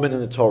woman in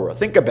the Torah.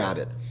 Think about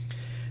it.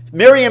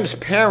 Miriam's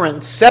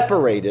parents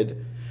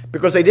separated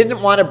because they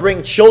didn't want to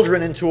bring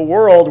children into a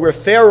world where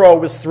Pharaoh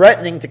was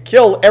threatening to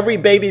kill every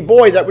baby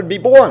boy that would be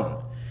born.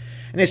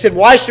 And they said,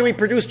 why should we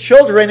produce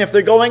children if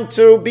they're going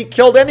to be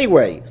killed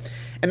anyway?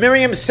 And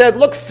Miriam said,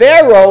 look,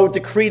 Pharaoh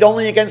decreed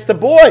only against the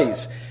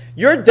boys.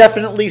 You're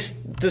definitely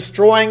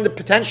destroying the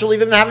potential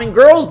even having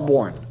girls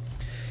born.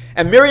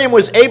 And Miriam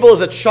was able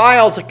as a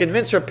child to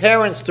convince her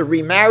parents to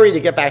remarry, to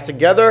get back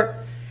together,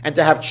 and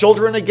to have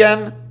children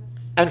again.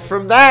 And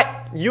from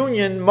that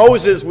union,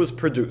 Moses was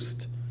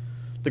produced,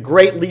 the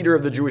great leader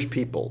of the Jewish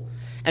people.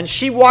 And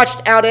she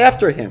watched out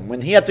after him.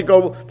 When he had to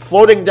go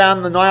floating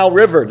down the Nile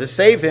River to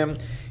save him,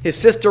 his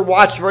sister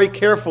watched very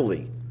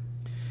carefully.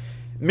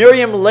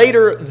 Miriam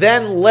later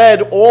then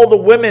led all the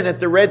women at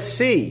the Red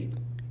Sea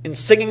in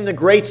singing the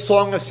great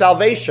song of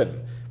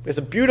salvation. There's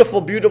a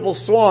beautiful, beautiful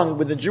song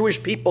where the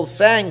Jewish people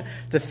sang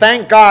to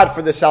thank God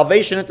for the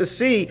salvation at the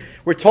sea.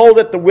 We're told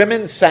that the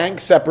women sang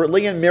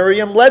separately and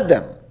Miriam led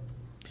them.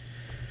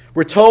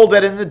 We're told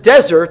that in the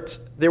desert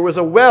there was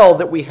a well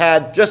that we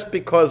had just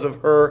because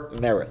of her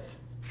merit.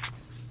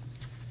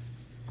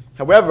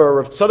 However,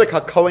 Rav Tzadok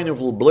HaKohen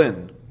of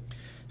Lublin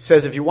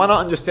says if you want to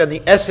understand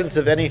the essence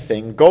of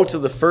anything, go to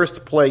the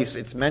first place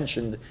it's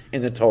mentioned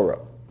in the Torah.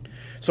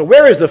 So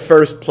where is the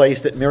first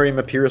place that Miriam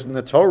appears in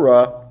the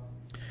Torah?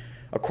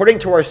 According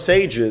to our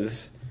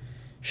sages,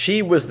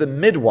 she was the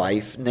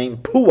midwife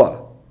named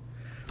Puah,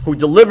 who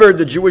delivered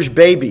the Jewish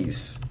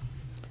babies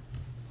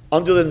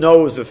under the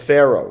nose of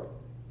Pharaoh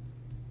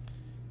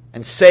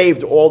and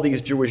saved all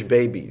these Jewish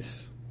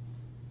babies.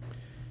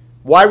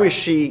 Why was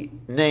she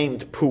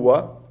named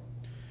Puah?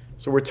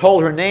 So we're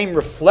told her name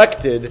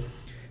reflected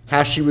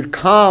how she would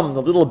calm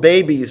the little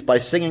babies by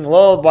singing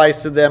lullabies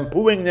to them,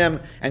 pooing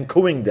them and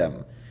cooing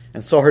them.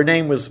 And so her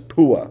name was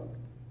Puah.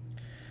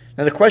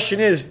 Now the question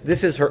is,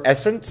 this is her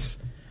essence?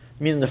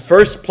 I mean, in the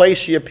first place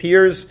she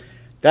appears,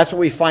 that's what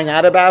we find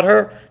out about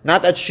her?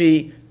 Not that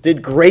she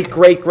did great,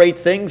 great, great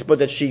things, but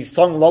that she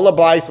sung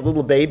lullabies to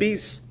little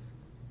babies?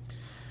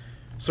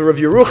 So Rav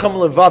Yerucham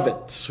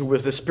Levavitz, who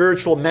was the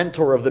spiritual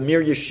mentor of the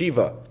Mir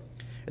Yeshiva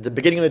at the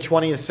beginning of the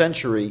 20th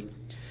century,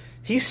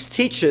 he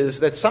teaches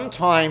that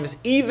sometimes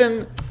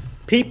even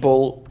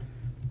people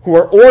who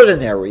are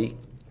ordinary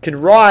can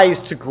rise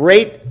to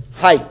great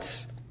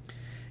heights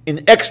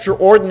in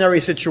extraordinary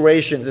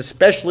situations,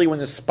 especially when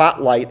the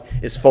spotlight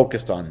is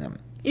focused on them.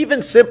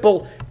 Even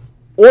simple,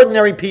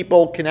 ordinary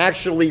people can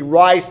actually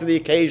rise to the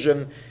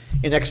occasion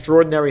in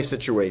extraordinary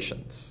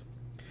situations.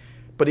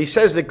 But he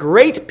says that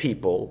great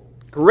people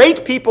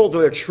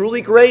that are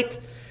truly great,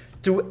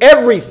 do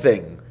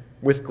everything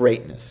with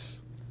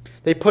greatness.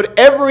 They put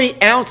every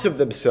ounce of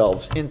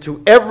themselves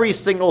into every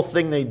single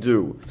thing they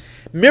do.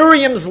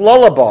 Miriam's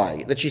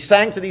lullaby that she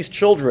sang to these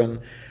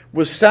children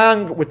was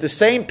sung with the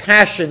same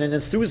passion and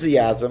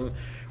enthusiasm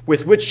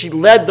with which she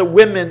led the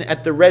women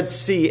at the Red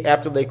Sea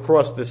after they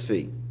crossed the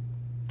sea.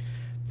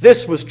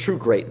 This was true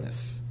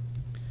greatness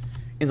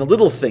in the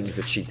little things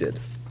that she did.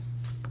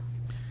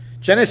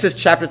 Genesis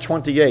chapter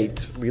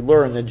 28, we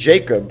learn that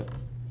Jacob,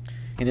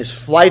 in his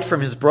flight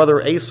from his brother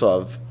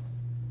Esav,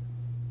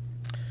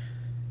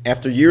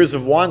 after years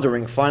of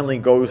wandering, finally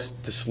goes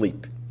to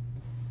sleep.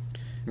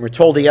 And we're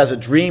told he has a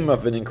dream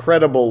of an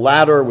incredible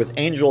ladder with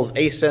angels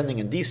ascending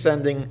and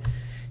descending.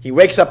 He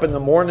wakes up in the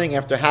morning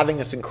after having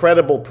this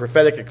incredible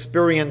prophetic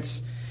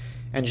experience,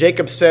 and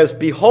Jacob says,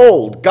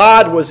 "Behold,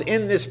 God was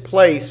in this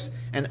place,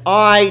 and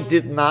I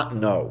did not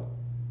know."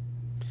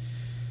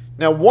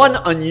 Now, one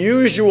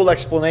unusual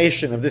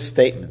explanation of this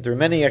statement, there are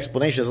many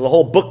explanations, there's a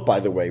whole book,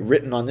 by the way,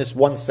 written on this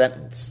one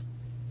sentence.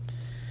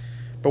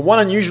 But one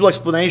unusual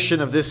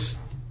explanation of this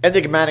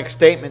enigmatic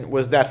statement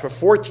was that for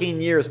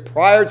 14 years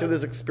prior to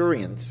this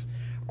experience,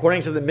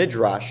 according to the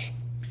Midrash,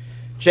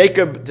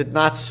 Jacob did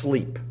not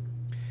sleep.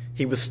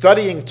 He was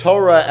studying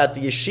Torah at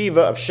the yeshiva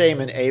of Shem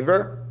and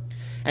Aver,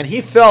 and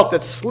he felt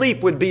that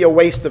sleep would be a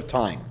waste of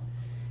time.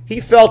 He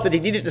felt that he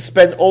needed to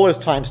spend all his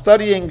time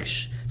studying.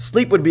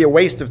 Sleep would be a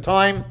waste of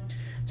time,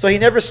 so he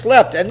never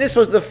slept. And this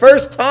was the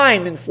first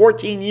time in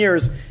 14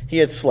 years he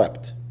had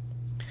slept.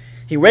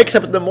 He wakes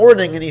up in the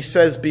morning and he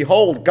says,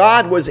 "Behold,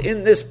 God was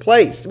in this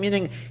place,"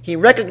 meaning he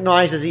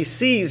recognizes, he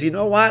sees, you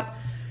know what?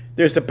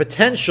 There's the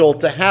potential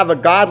to have a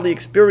godly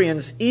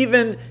experience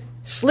even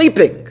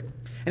sleeping.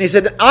 And he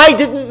said, "I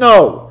didn't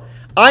know.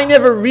 I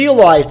never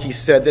realized," he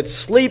said, "that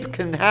sleep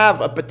can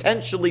have a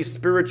potentially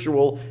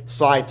spiritual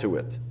side to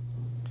it."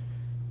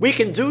 We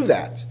can do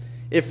that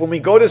if when we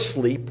go to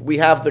sleep, we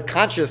have the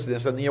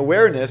consciousness and the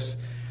awareness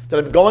that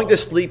I'm going to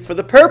sleep for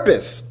the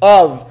purpose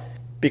of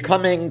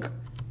becoming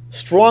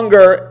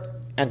stronger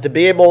and to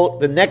be able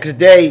the next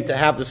day to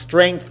have the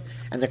strength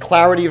and the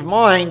clarity of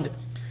mind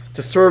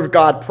to serve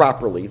God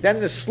properly. Then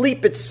the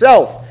sleep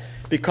itself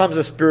becomes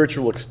a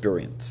spiritual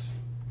experience.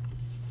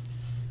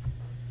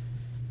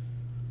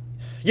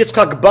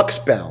 Yitzchak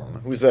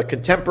Buxbaum, who's a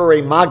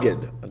contemporary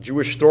Maggid, a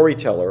Jewish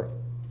storyteller,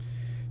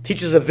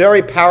 teaches a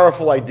very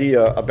powerful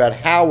idea about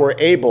how we're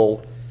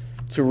able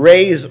to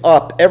raise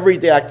up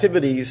everyday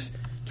activities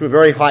to a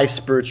very high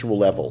spiritual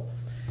level.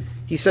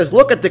 He says,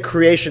 look at the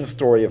creation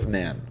story of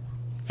man.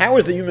 How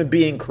is the human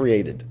being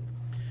created?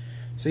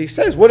 So he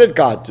says, what did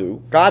God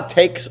do? God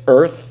takes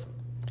earth,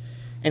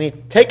 and he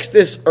takes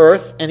this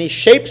earth and he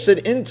shapes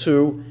it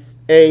into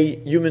a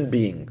human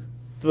being,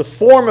 the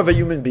form of a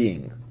human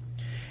being.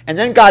 And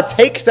then God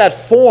takes that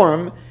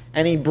form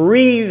and he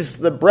breathes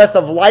the breath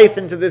of life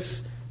into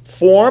this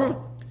form,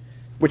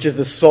 which is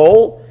the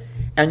soul,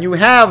 and you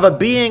have a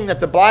being that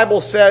the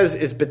Bible says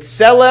is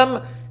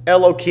B'Tselem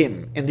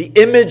Elokim, in the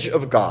image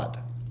of God.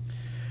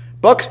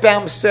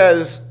 Buxbaum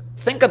says,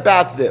 think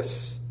about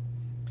this,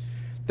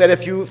 that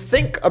if you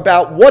think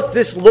about what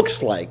this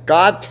looks like,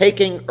 God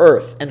taking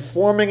earth and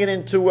forming it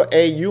into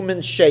a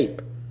human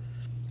shape,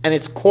 and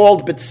it's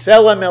called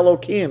B'Tselem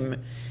Elokim,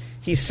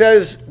 he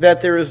says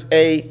that there is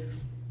a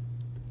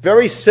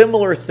Very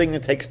similar thing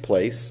that takes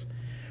place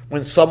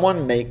when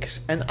someone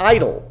makes an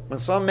idol. When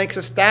someone makes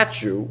a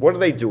statue, what are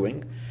they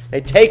doing?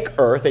 They take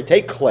earth, they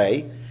take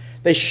clay,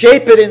 they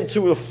shape it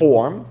into a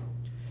form,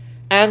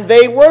 and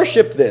they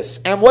worship this.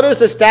 And what is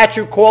the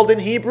statue called in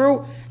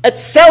Hebrew?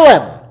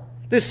 Etzelem.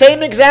 The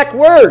same exact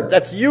word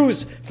that's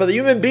used for the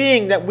human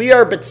being, that we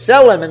are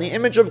B'Tselem, in the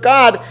image of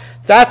God.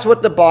 That's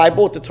what the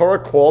Bible, the Torah,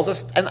 calls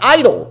us an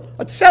idol,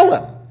 a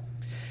tselem.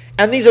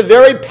 And these are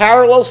very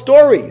parallel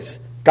stories.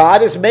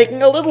 God is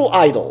making a little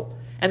idol.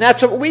 And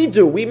that's what we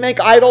do. We make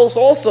idols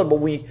also, but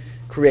we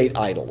create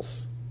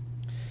idols.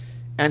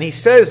 And he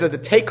says that the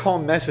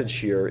take-home message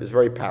here is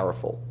very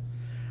powerful.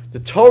 The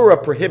Torah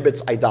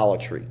prohibits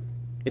idolatry.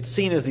 It's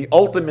seen as the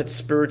ultimate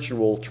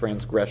spiritual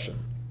transgression.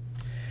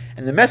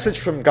 And the message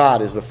from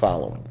God is the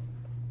following.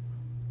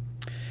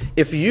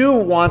 If you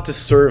want to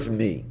serve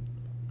me,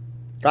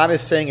 God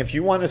is saying, if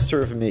you want to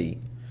serve me,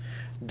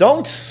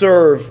 don't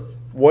serve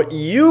what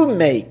you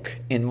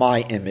make in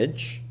my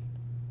image.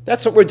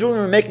 That's what we're doing.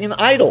 We're making an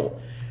idol.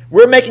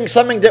 We're making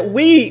something that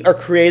we are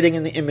creating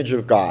in the image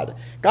of God.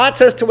 God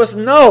says to us,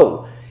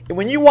 no.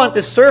 When you want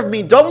to serve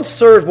me, don't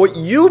serve what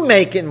you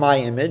make in my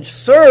image.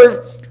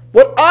 Serve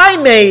what I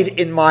made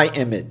in my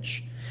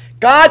image.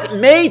 God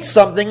made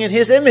something in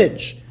his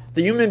image,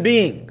 the human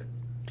being.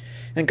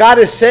 And God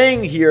is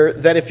saying here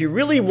that if you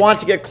really want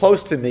to get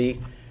close to me,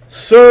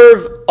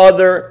 serve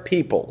other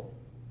people.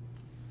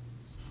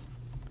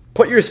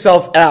 Put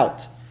yourself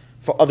out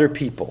for other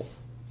people.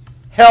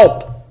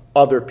 Help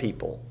other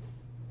people.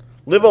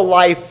 Live a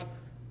life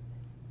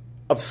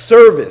of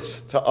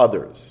service to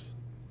others.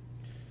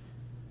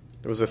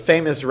 There was a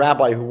famous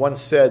rabbi who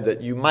once said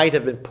that you might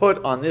have been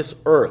put on this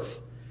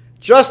earth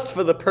just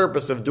for the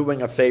purpose of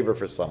doing a favor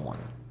for someone.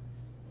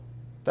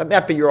 That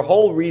might be your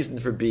whole reason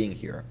for being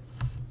here.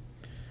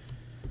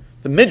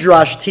 The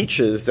Midrash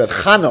teaches that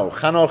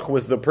Hanoch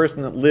was the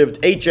person that lived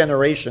 8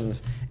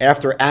 generations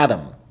after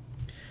Adam.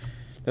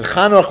 That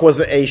Hanoch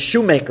was a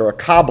shoemaker, a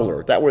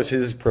cobbler. That was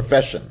his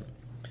profession.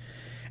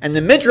 And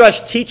the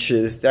Midrash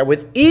teaches that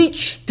with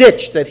each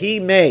stitch that he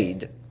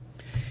made,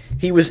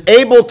 he was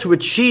able to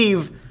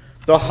achieve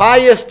the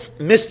highest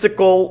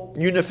mystical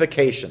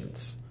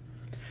unifications.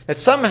 That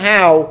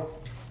somehow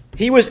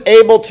he was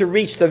able to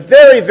reach the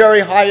very,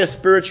 very highest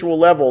spiritual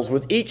levels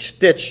with each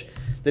stitch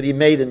that he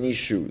made in these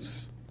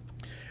shoes.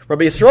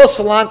 Rabbi Yisrael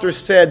Salanter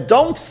said,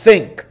 don't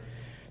think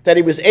that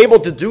he was able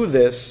to do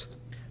this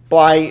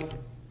by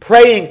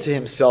praying to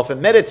himself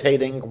and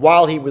meditating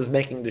while he was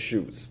making the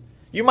shoes.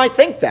 You might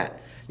think that.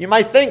 You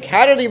might think,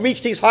 how did he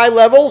reach these high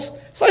levels?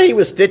 So he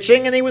was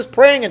stitching and he was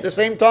praying at the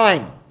same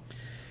time.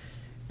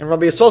 And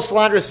Rabbi Yisrael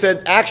Salanter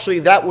said, actually,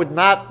 that would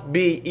not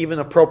be even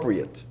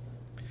appropriate.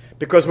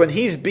 Because when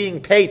he's being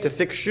paid to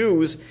fix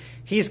shoes,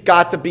 he's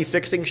got to be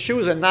fixing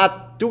shoes and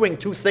not doing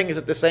 2 things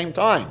at the same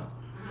time.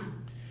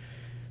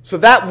 So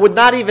that would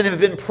not even have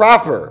been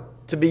proper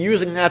to be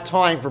using that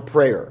time for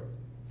prayer.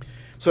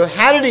 So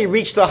how did he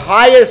reach the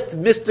highest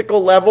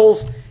mystical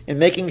levels in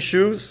making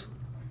shoes?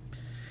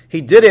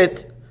 He did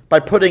it by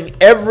putting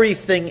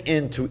everything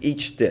into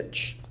each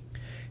stitch.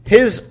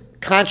 His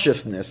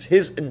consciousness,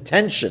 his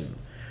intention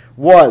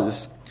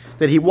was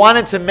that he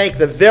wanted to make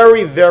the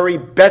very, very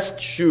best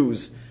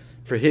shoes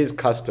for his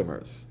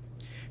customers.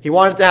 He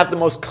wanted to have the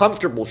most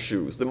comfortable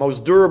shoes, the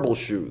most durable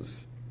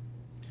shoes.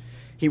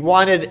 He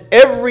wanted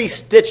every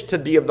stitch to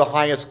be of the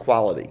highest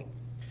quality.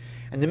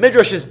 And the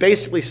Midrash is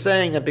basically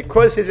saying that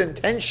because his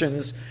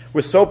intentions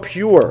were so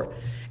pure,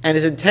 and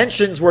his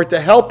intentions were to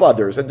help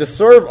others and to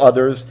serve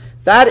others,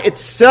 that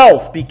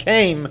itself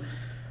became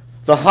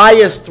the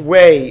highest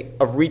way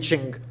of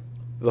reaching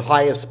the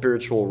highest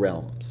spiritual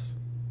realms.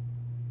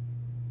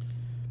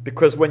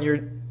 Because when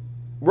you're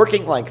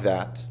working like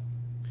that,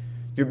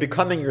 you're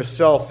becoming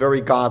yourself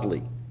very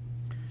godly.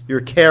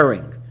 You're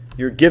caring,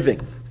 you're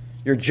giving,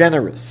 you're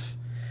generous.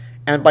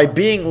 And by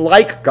being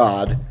like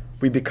God,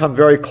 we become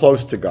very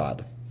close to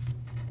God.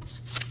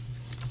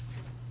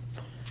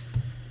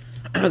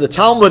 The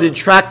Talmud in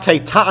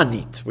Tractate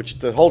Ta'anit, which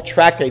the whole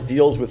tractate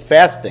deals with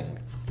fasting,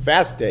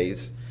 fast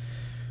days.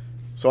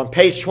 So on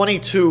page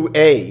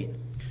 22a,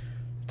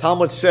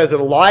 Talmud says that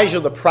Elijah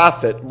the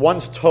prophet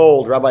once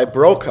told Rabbi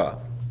Broka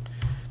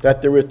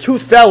that there were 2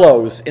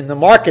 fellows in the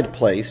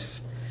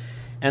marketplace,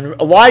 and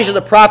Elijah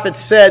the prophet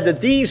said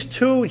that these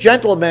 2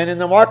 gentlemen in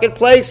the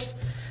marketplace,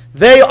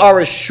 they are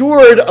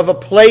assured of a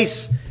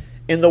place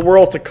in the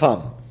world to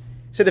come.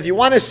 He said, if you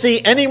want to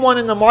see anyone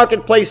in the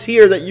marketplace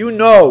here that you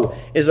know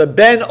is a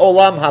Ben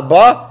Olam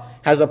Haba,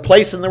 has a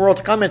place in the world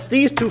to come, it's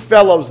these 2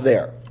 fellows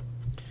there.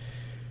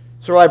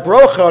 So Rabbi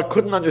Brocha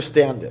couldn't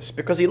understand this,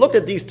 because he looked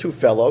at these 2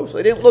 fellows.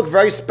 They didn't look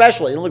very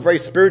special. They didn't look very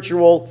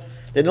spiritual.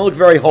 They didn't look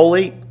very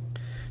holy.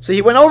 So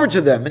he went over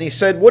to them and he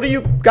said, what do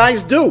you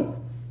guys do?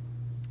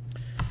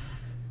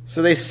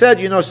 So they said,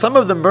 some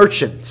of the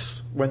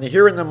merchants, when they're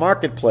here in the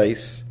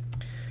marketplace,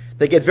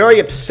 they get very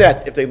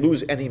upset if they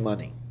lose any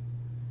money.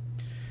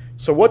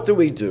 So what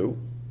do?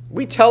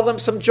 We tell them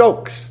some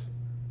jokes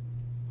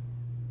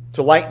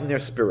to lighten their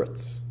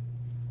spirits.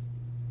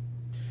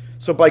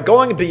 So by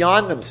going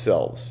beyond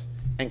themselves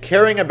and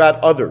caring about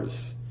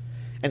others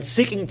and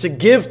seeking to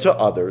give to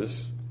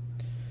others,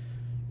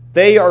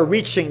 they are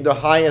reaching the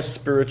highest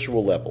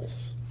spiritual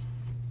levels.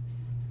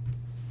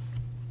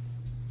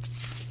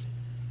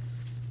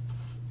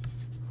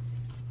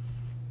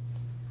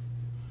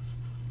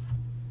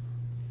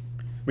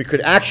 We could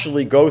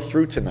actually go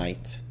through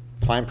tonight,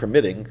 time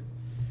permitting,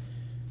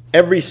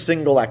 every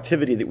single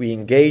activity that we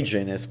engage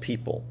in as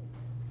people.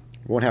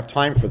 We won't have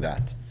time for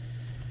that.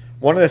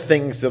 One of the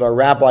things that our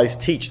rabbis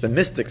teach, the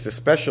mystics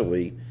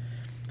especially,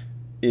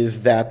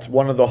 is that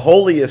one of the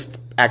holiest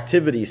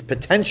activities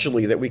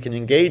potentially that we can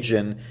engage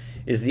in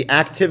is the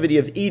activity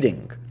of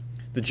eating.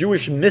 The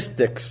Jewish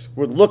mystics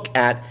would look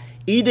at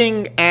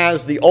eating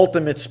as the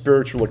ultimate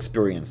spiritual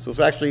experience. There's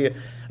actually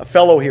a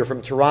fellow here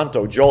from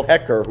Toronto, Joel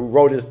Hecker, who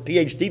wrote his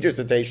PhD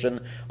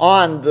dissertation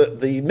on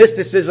the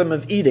mysticism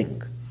of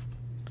eating.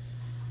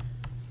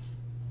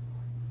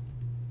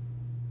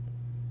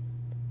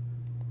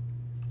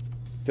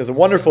 There's a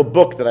wonderful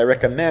book that I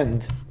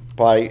recommend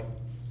by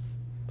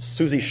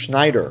Susie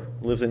Schneider,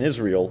 who lives in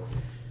Israel.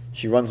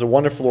 She runs a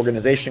wonderful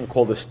organization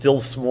called The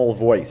Still Small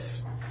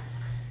Voice.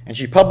 And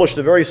she published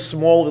a very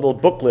small little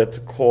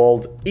booklet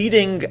called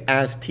Eating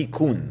as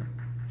Tikkun.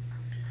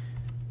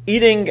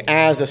 Eating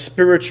as a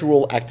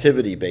spiritual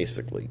activity,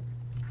 basically.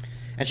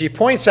 And she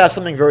points out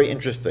something very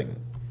interesting.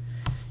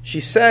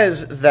 She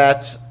says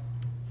that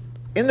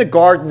in the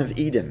Garden of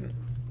Eden,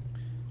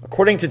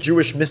 according to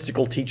Jewish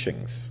mystical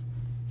teachings,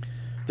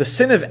 the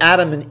sin of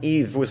Adam and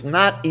Eve was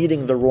not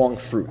eating the wrong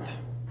fruit.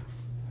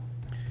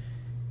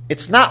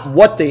 It's not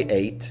what they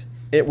ate,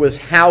 it was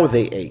how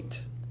they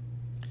ate.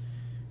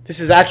 This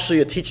is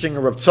actually a teaching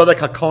of Rav Tzadok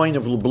HaKohen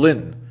of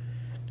Lublin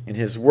in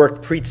his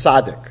work Pri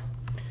Tzaddik.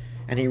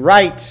 And he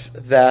writes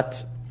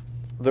that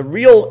the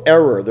real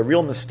error, the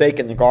real mistake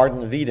in the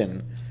Garden of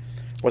Eden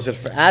was that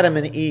for Adam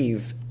and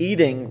Eve,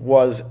 eating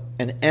was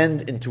an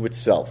end into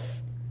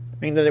itself.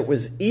 Meaning that it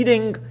was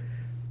eating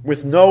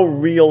with no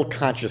real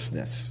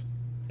consciousness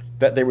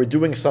that they were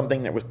doing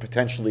something that was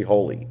potentially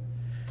holy.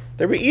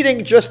 They were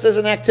eating just as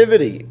an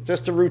activity,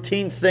 just a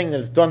routine thing that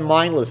is done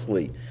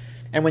mindlessly.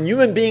 And when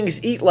human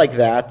beings eat like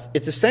that,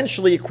 it's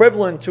essentially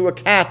equivalent to a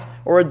cat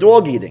or a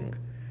dog eating.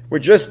 We're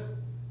just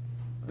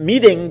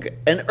meeting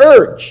an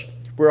urge.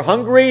 We're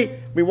hungry,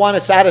 we want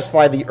to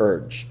satisfy the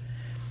urge.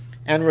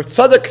 And Rav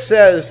Tzadok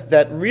says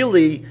that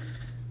really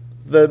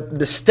the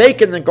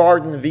mistake in the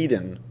Garden of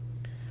Eden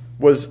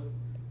was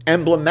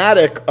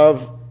emblematic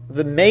of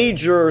the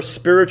major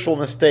spiritual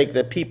mistake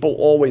that people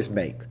always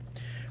make,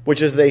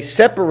 which is they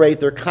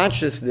separate their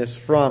consciousness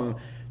from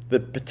the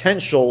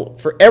potential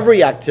for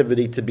every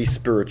activity to be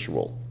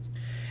spiritual.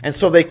 And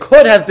so they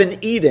could have been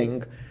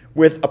eating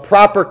with a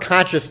proper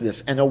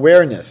consciousness and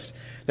awareness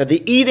that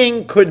the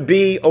eating could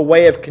be a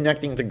way of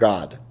connecting to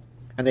God.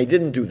 And they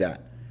didn't do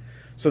that.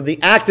 So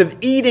the act of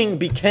eating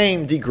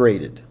became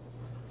degraded.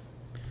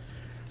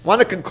 I want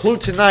to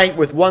conclude tonight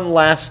with one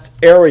last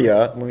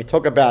area when we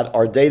talk about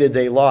our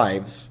day-to-day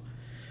lives.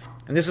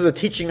 And this is a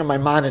teaching of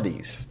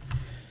Maimonides.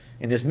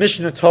 In his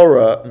Mishnah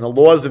Torah, in the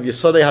laws of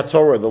Yesodei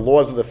HaTorah, the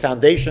laws of the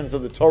foundations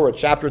of the Torah,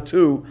 chapter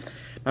 2,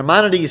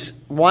 Maimonides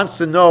wants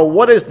to know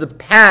what is the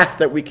path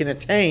that we can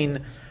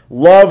attain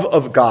love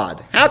of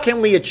God. How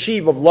can we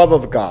achieve a love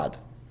of God?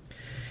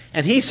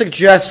 And he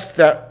suggests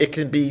that it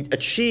can be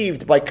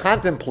achieved by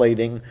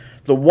contemplating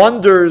the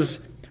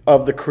wonders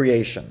of the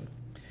creation.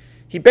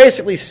 He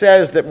basically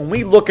says that when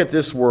we look at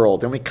this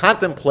world and we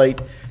contemplate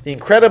the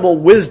incredible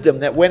wisdom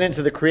that went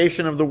into the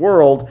creation of the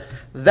world,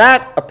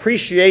 that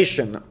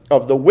appreciation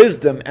of the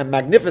wisdom and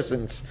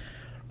magnificence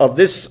of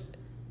this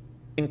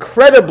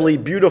incredibly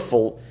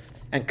beautiful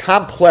and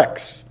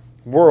complex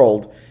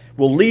world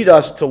will lead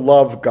us to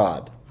love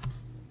God.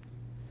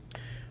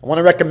 I want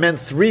to recommend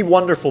 3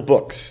 wonderful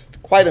books,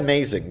 quite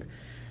amazing,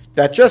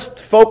 that just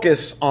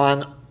focus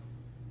on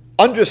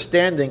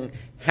understanding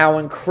how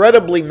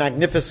incredibly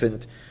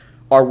magnificent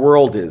our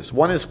world is.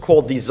 One is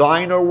called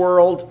Designer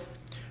World,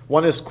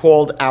 one is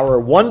called Our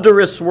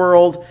Wondrous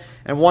World,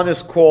 and one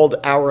is called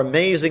Our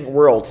Amazing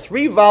World.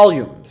 3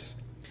 volumes.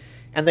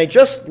 And they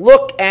just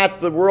look at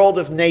the world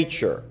of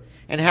nature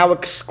and how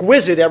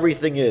exquisite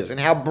everything is and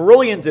how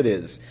brilliant it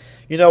is.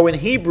 You know, in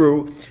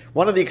Hebrew,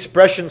 one of the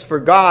expressions for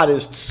God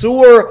is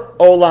Tzur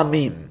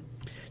Olamim.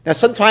 Now,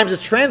 sometimes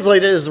it's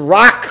translated as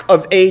Rock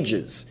of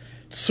Ages.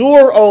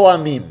 Tzur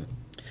Olamim.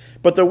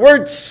 But the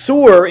word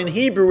Tzur in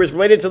Hebrew is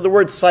related to the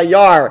word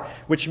Sayar,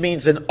 which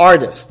means an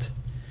artist.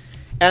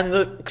 And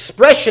the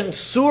expression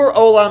Tzur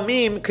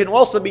Olamim can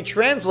also be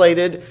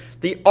translated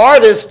the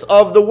artist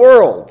of the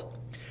world.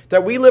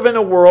 That we live in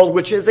a world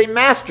which is a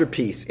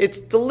masterpiece. It's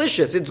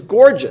delicious. It's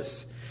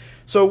gorgeous.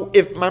 So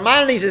if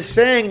Maimonides is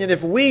saying that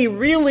if we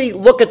really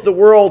look at the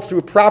world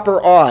through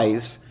proper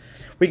eyes,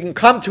 we can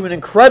come to an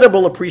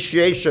incredible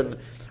appreciation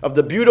of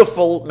the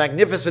beautiful,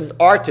 magnificent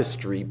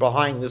artistry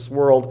behind this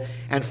world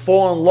and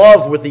fall in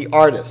love with the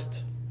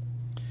artist.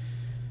 I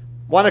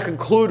want to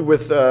conclude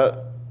with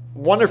a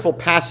wonderful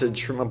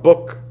passage from a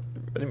book,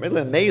 an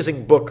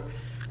amazing book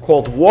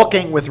called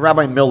Walking with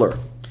Rabbi Miller.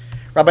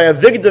 Rabbi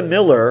Avigdor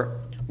Miller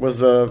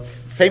was a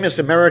famous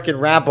American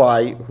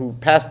rabbi who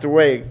passed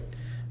away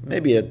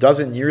maybe a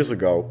dozen years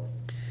ago.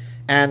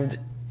 And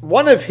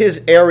one of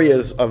his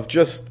areas of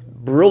just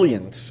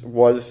brilliance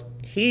was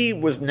he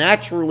was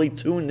naturally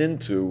tuned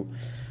into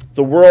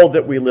the world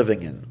that we're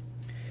living in.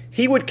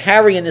 He would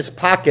carry in his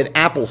pocket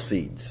apple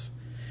seeds,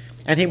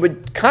 and he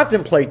would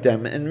contemplate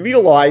them and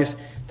realize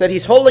that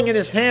he's holding in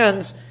his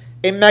hands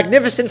a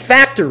magnificent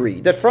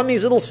factory, that from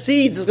these little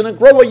seeds is going to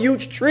grow a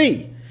huge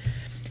tree.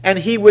 And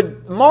he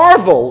would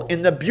marvel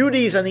in the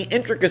beauties and the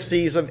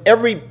intricacies of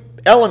every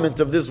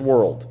element of this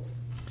world.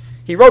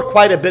 He wrote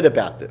quite a bit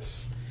about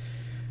this.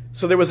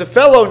 So there was a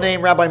fellow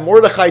named Rabbi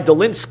Mordechai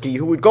Dolinsky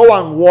who would go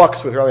on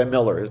walks with Rabbi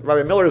Miller.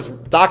 Rabbi Miller's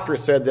doctor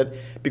said that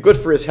it'd be good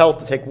for his health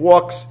to take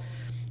walks.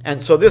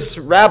 And so this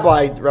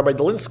Rabbi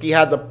Dolinsky,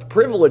 had the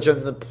privilege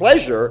and the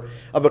pleasure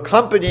of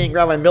accompanying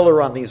Rabbi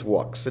Miller on these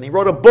walks. And he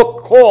wrote a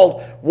book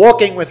called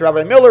Walking with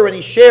Rabbi Miller, and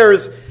he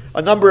shares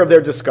a number of their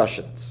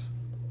discussions.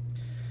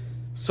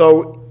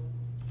 So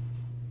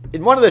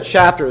in one of the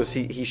chapters,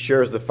 he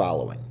shares the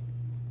following.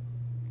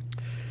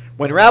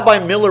 When Rabbi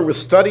Miller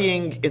was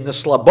studying in the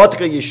Slobodka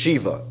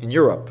Yeshiva in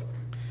Europe,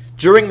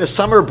 during the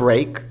summer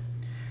break,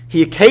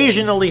 he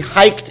occasionally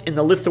hiked in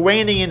the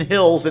Lithuanian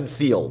hills and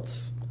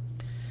fields,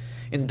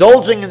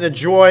 indulging in the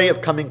joy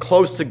of coming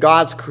close to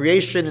God's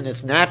creation in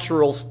its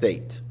natural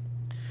state.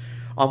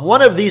 On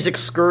one of these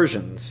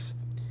excursions,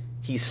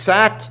 he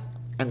sat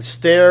and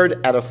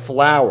stared at a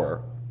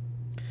flower,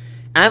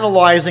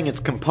 analyzing its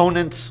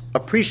components,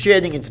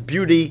 appreciating its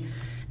beauty,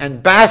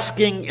 and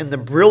basking in the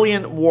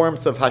brilliant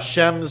warmth of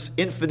Hashem's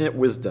infinite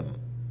wisdom.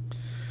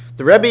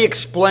 The Rebbe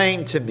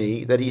explained to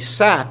me that he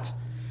sat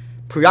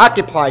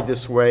preoccupied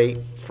this way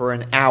for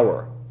an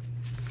hour.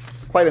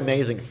 Quite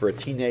amazing for a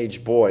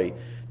teenage boy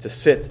to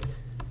sit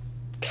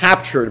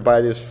captured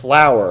by this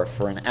flower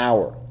for an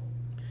hour.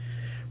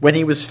 When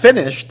he was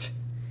finished,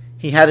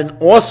 he had an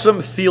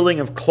awesome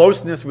feeling of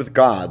closeness with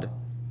God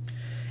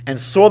and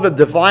saw the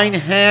divine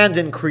hand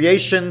in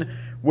creation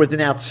with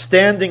an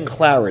outstanding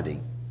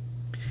clarity.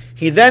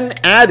 He then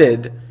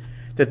added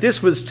that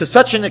this was to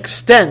such an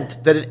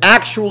extent that it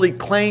actually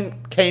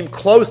came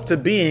close to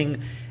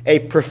being a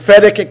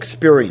prophetic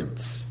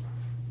experience.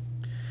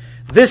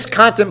 This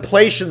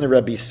contemplation, the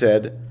Rebbe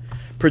said,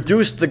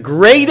 produced the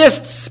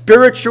greatest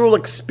spiritual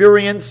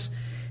experience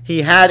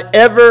he had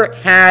ever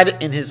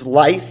had in his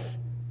life,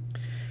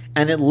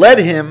 and it led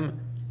him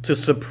to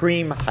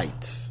supreme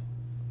heights.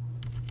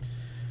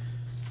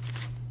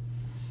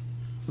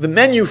 The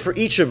menu for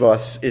each of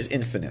us is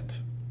infinite.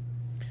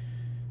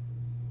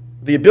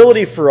 The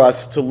ability for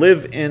us to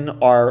live in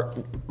our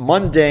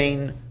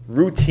mundane,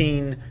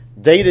 routine,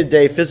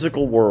 day-to-day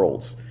physical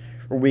worlds,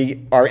 where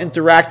we are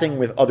interacting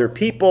with other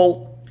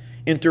people,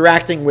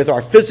 interacting with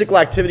our physical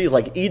activities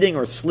like eating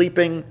or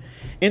sleeping,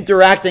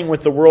 interacting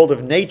with the world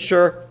of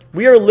nature.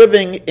 We are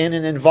living in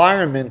an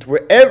environment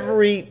where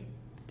every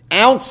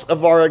ounce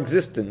of our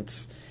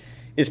existence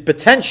is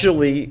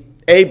potentially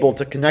able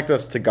to connect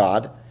us to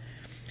God.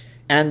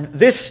 And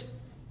this,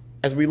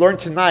 as we learned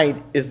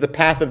tonight, is the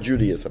path of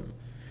Judaism.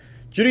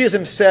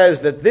 Judaism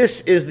says that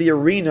this is the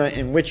arena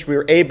in which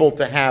we're able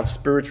to have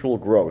spiritual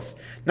growth,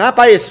 not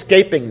by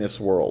escaping this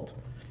world,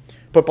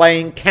 but by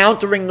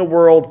encountering the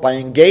world, by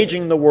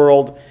engaging the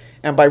world,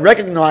 and by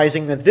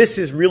recognizing that this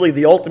is really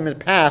the ultimate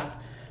path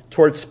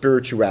towards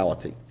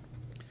spirituality.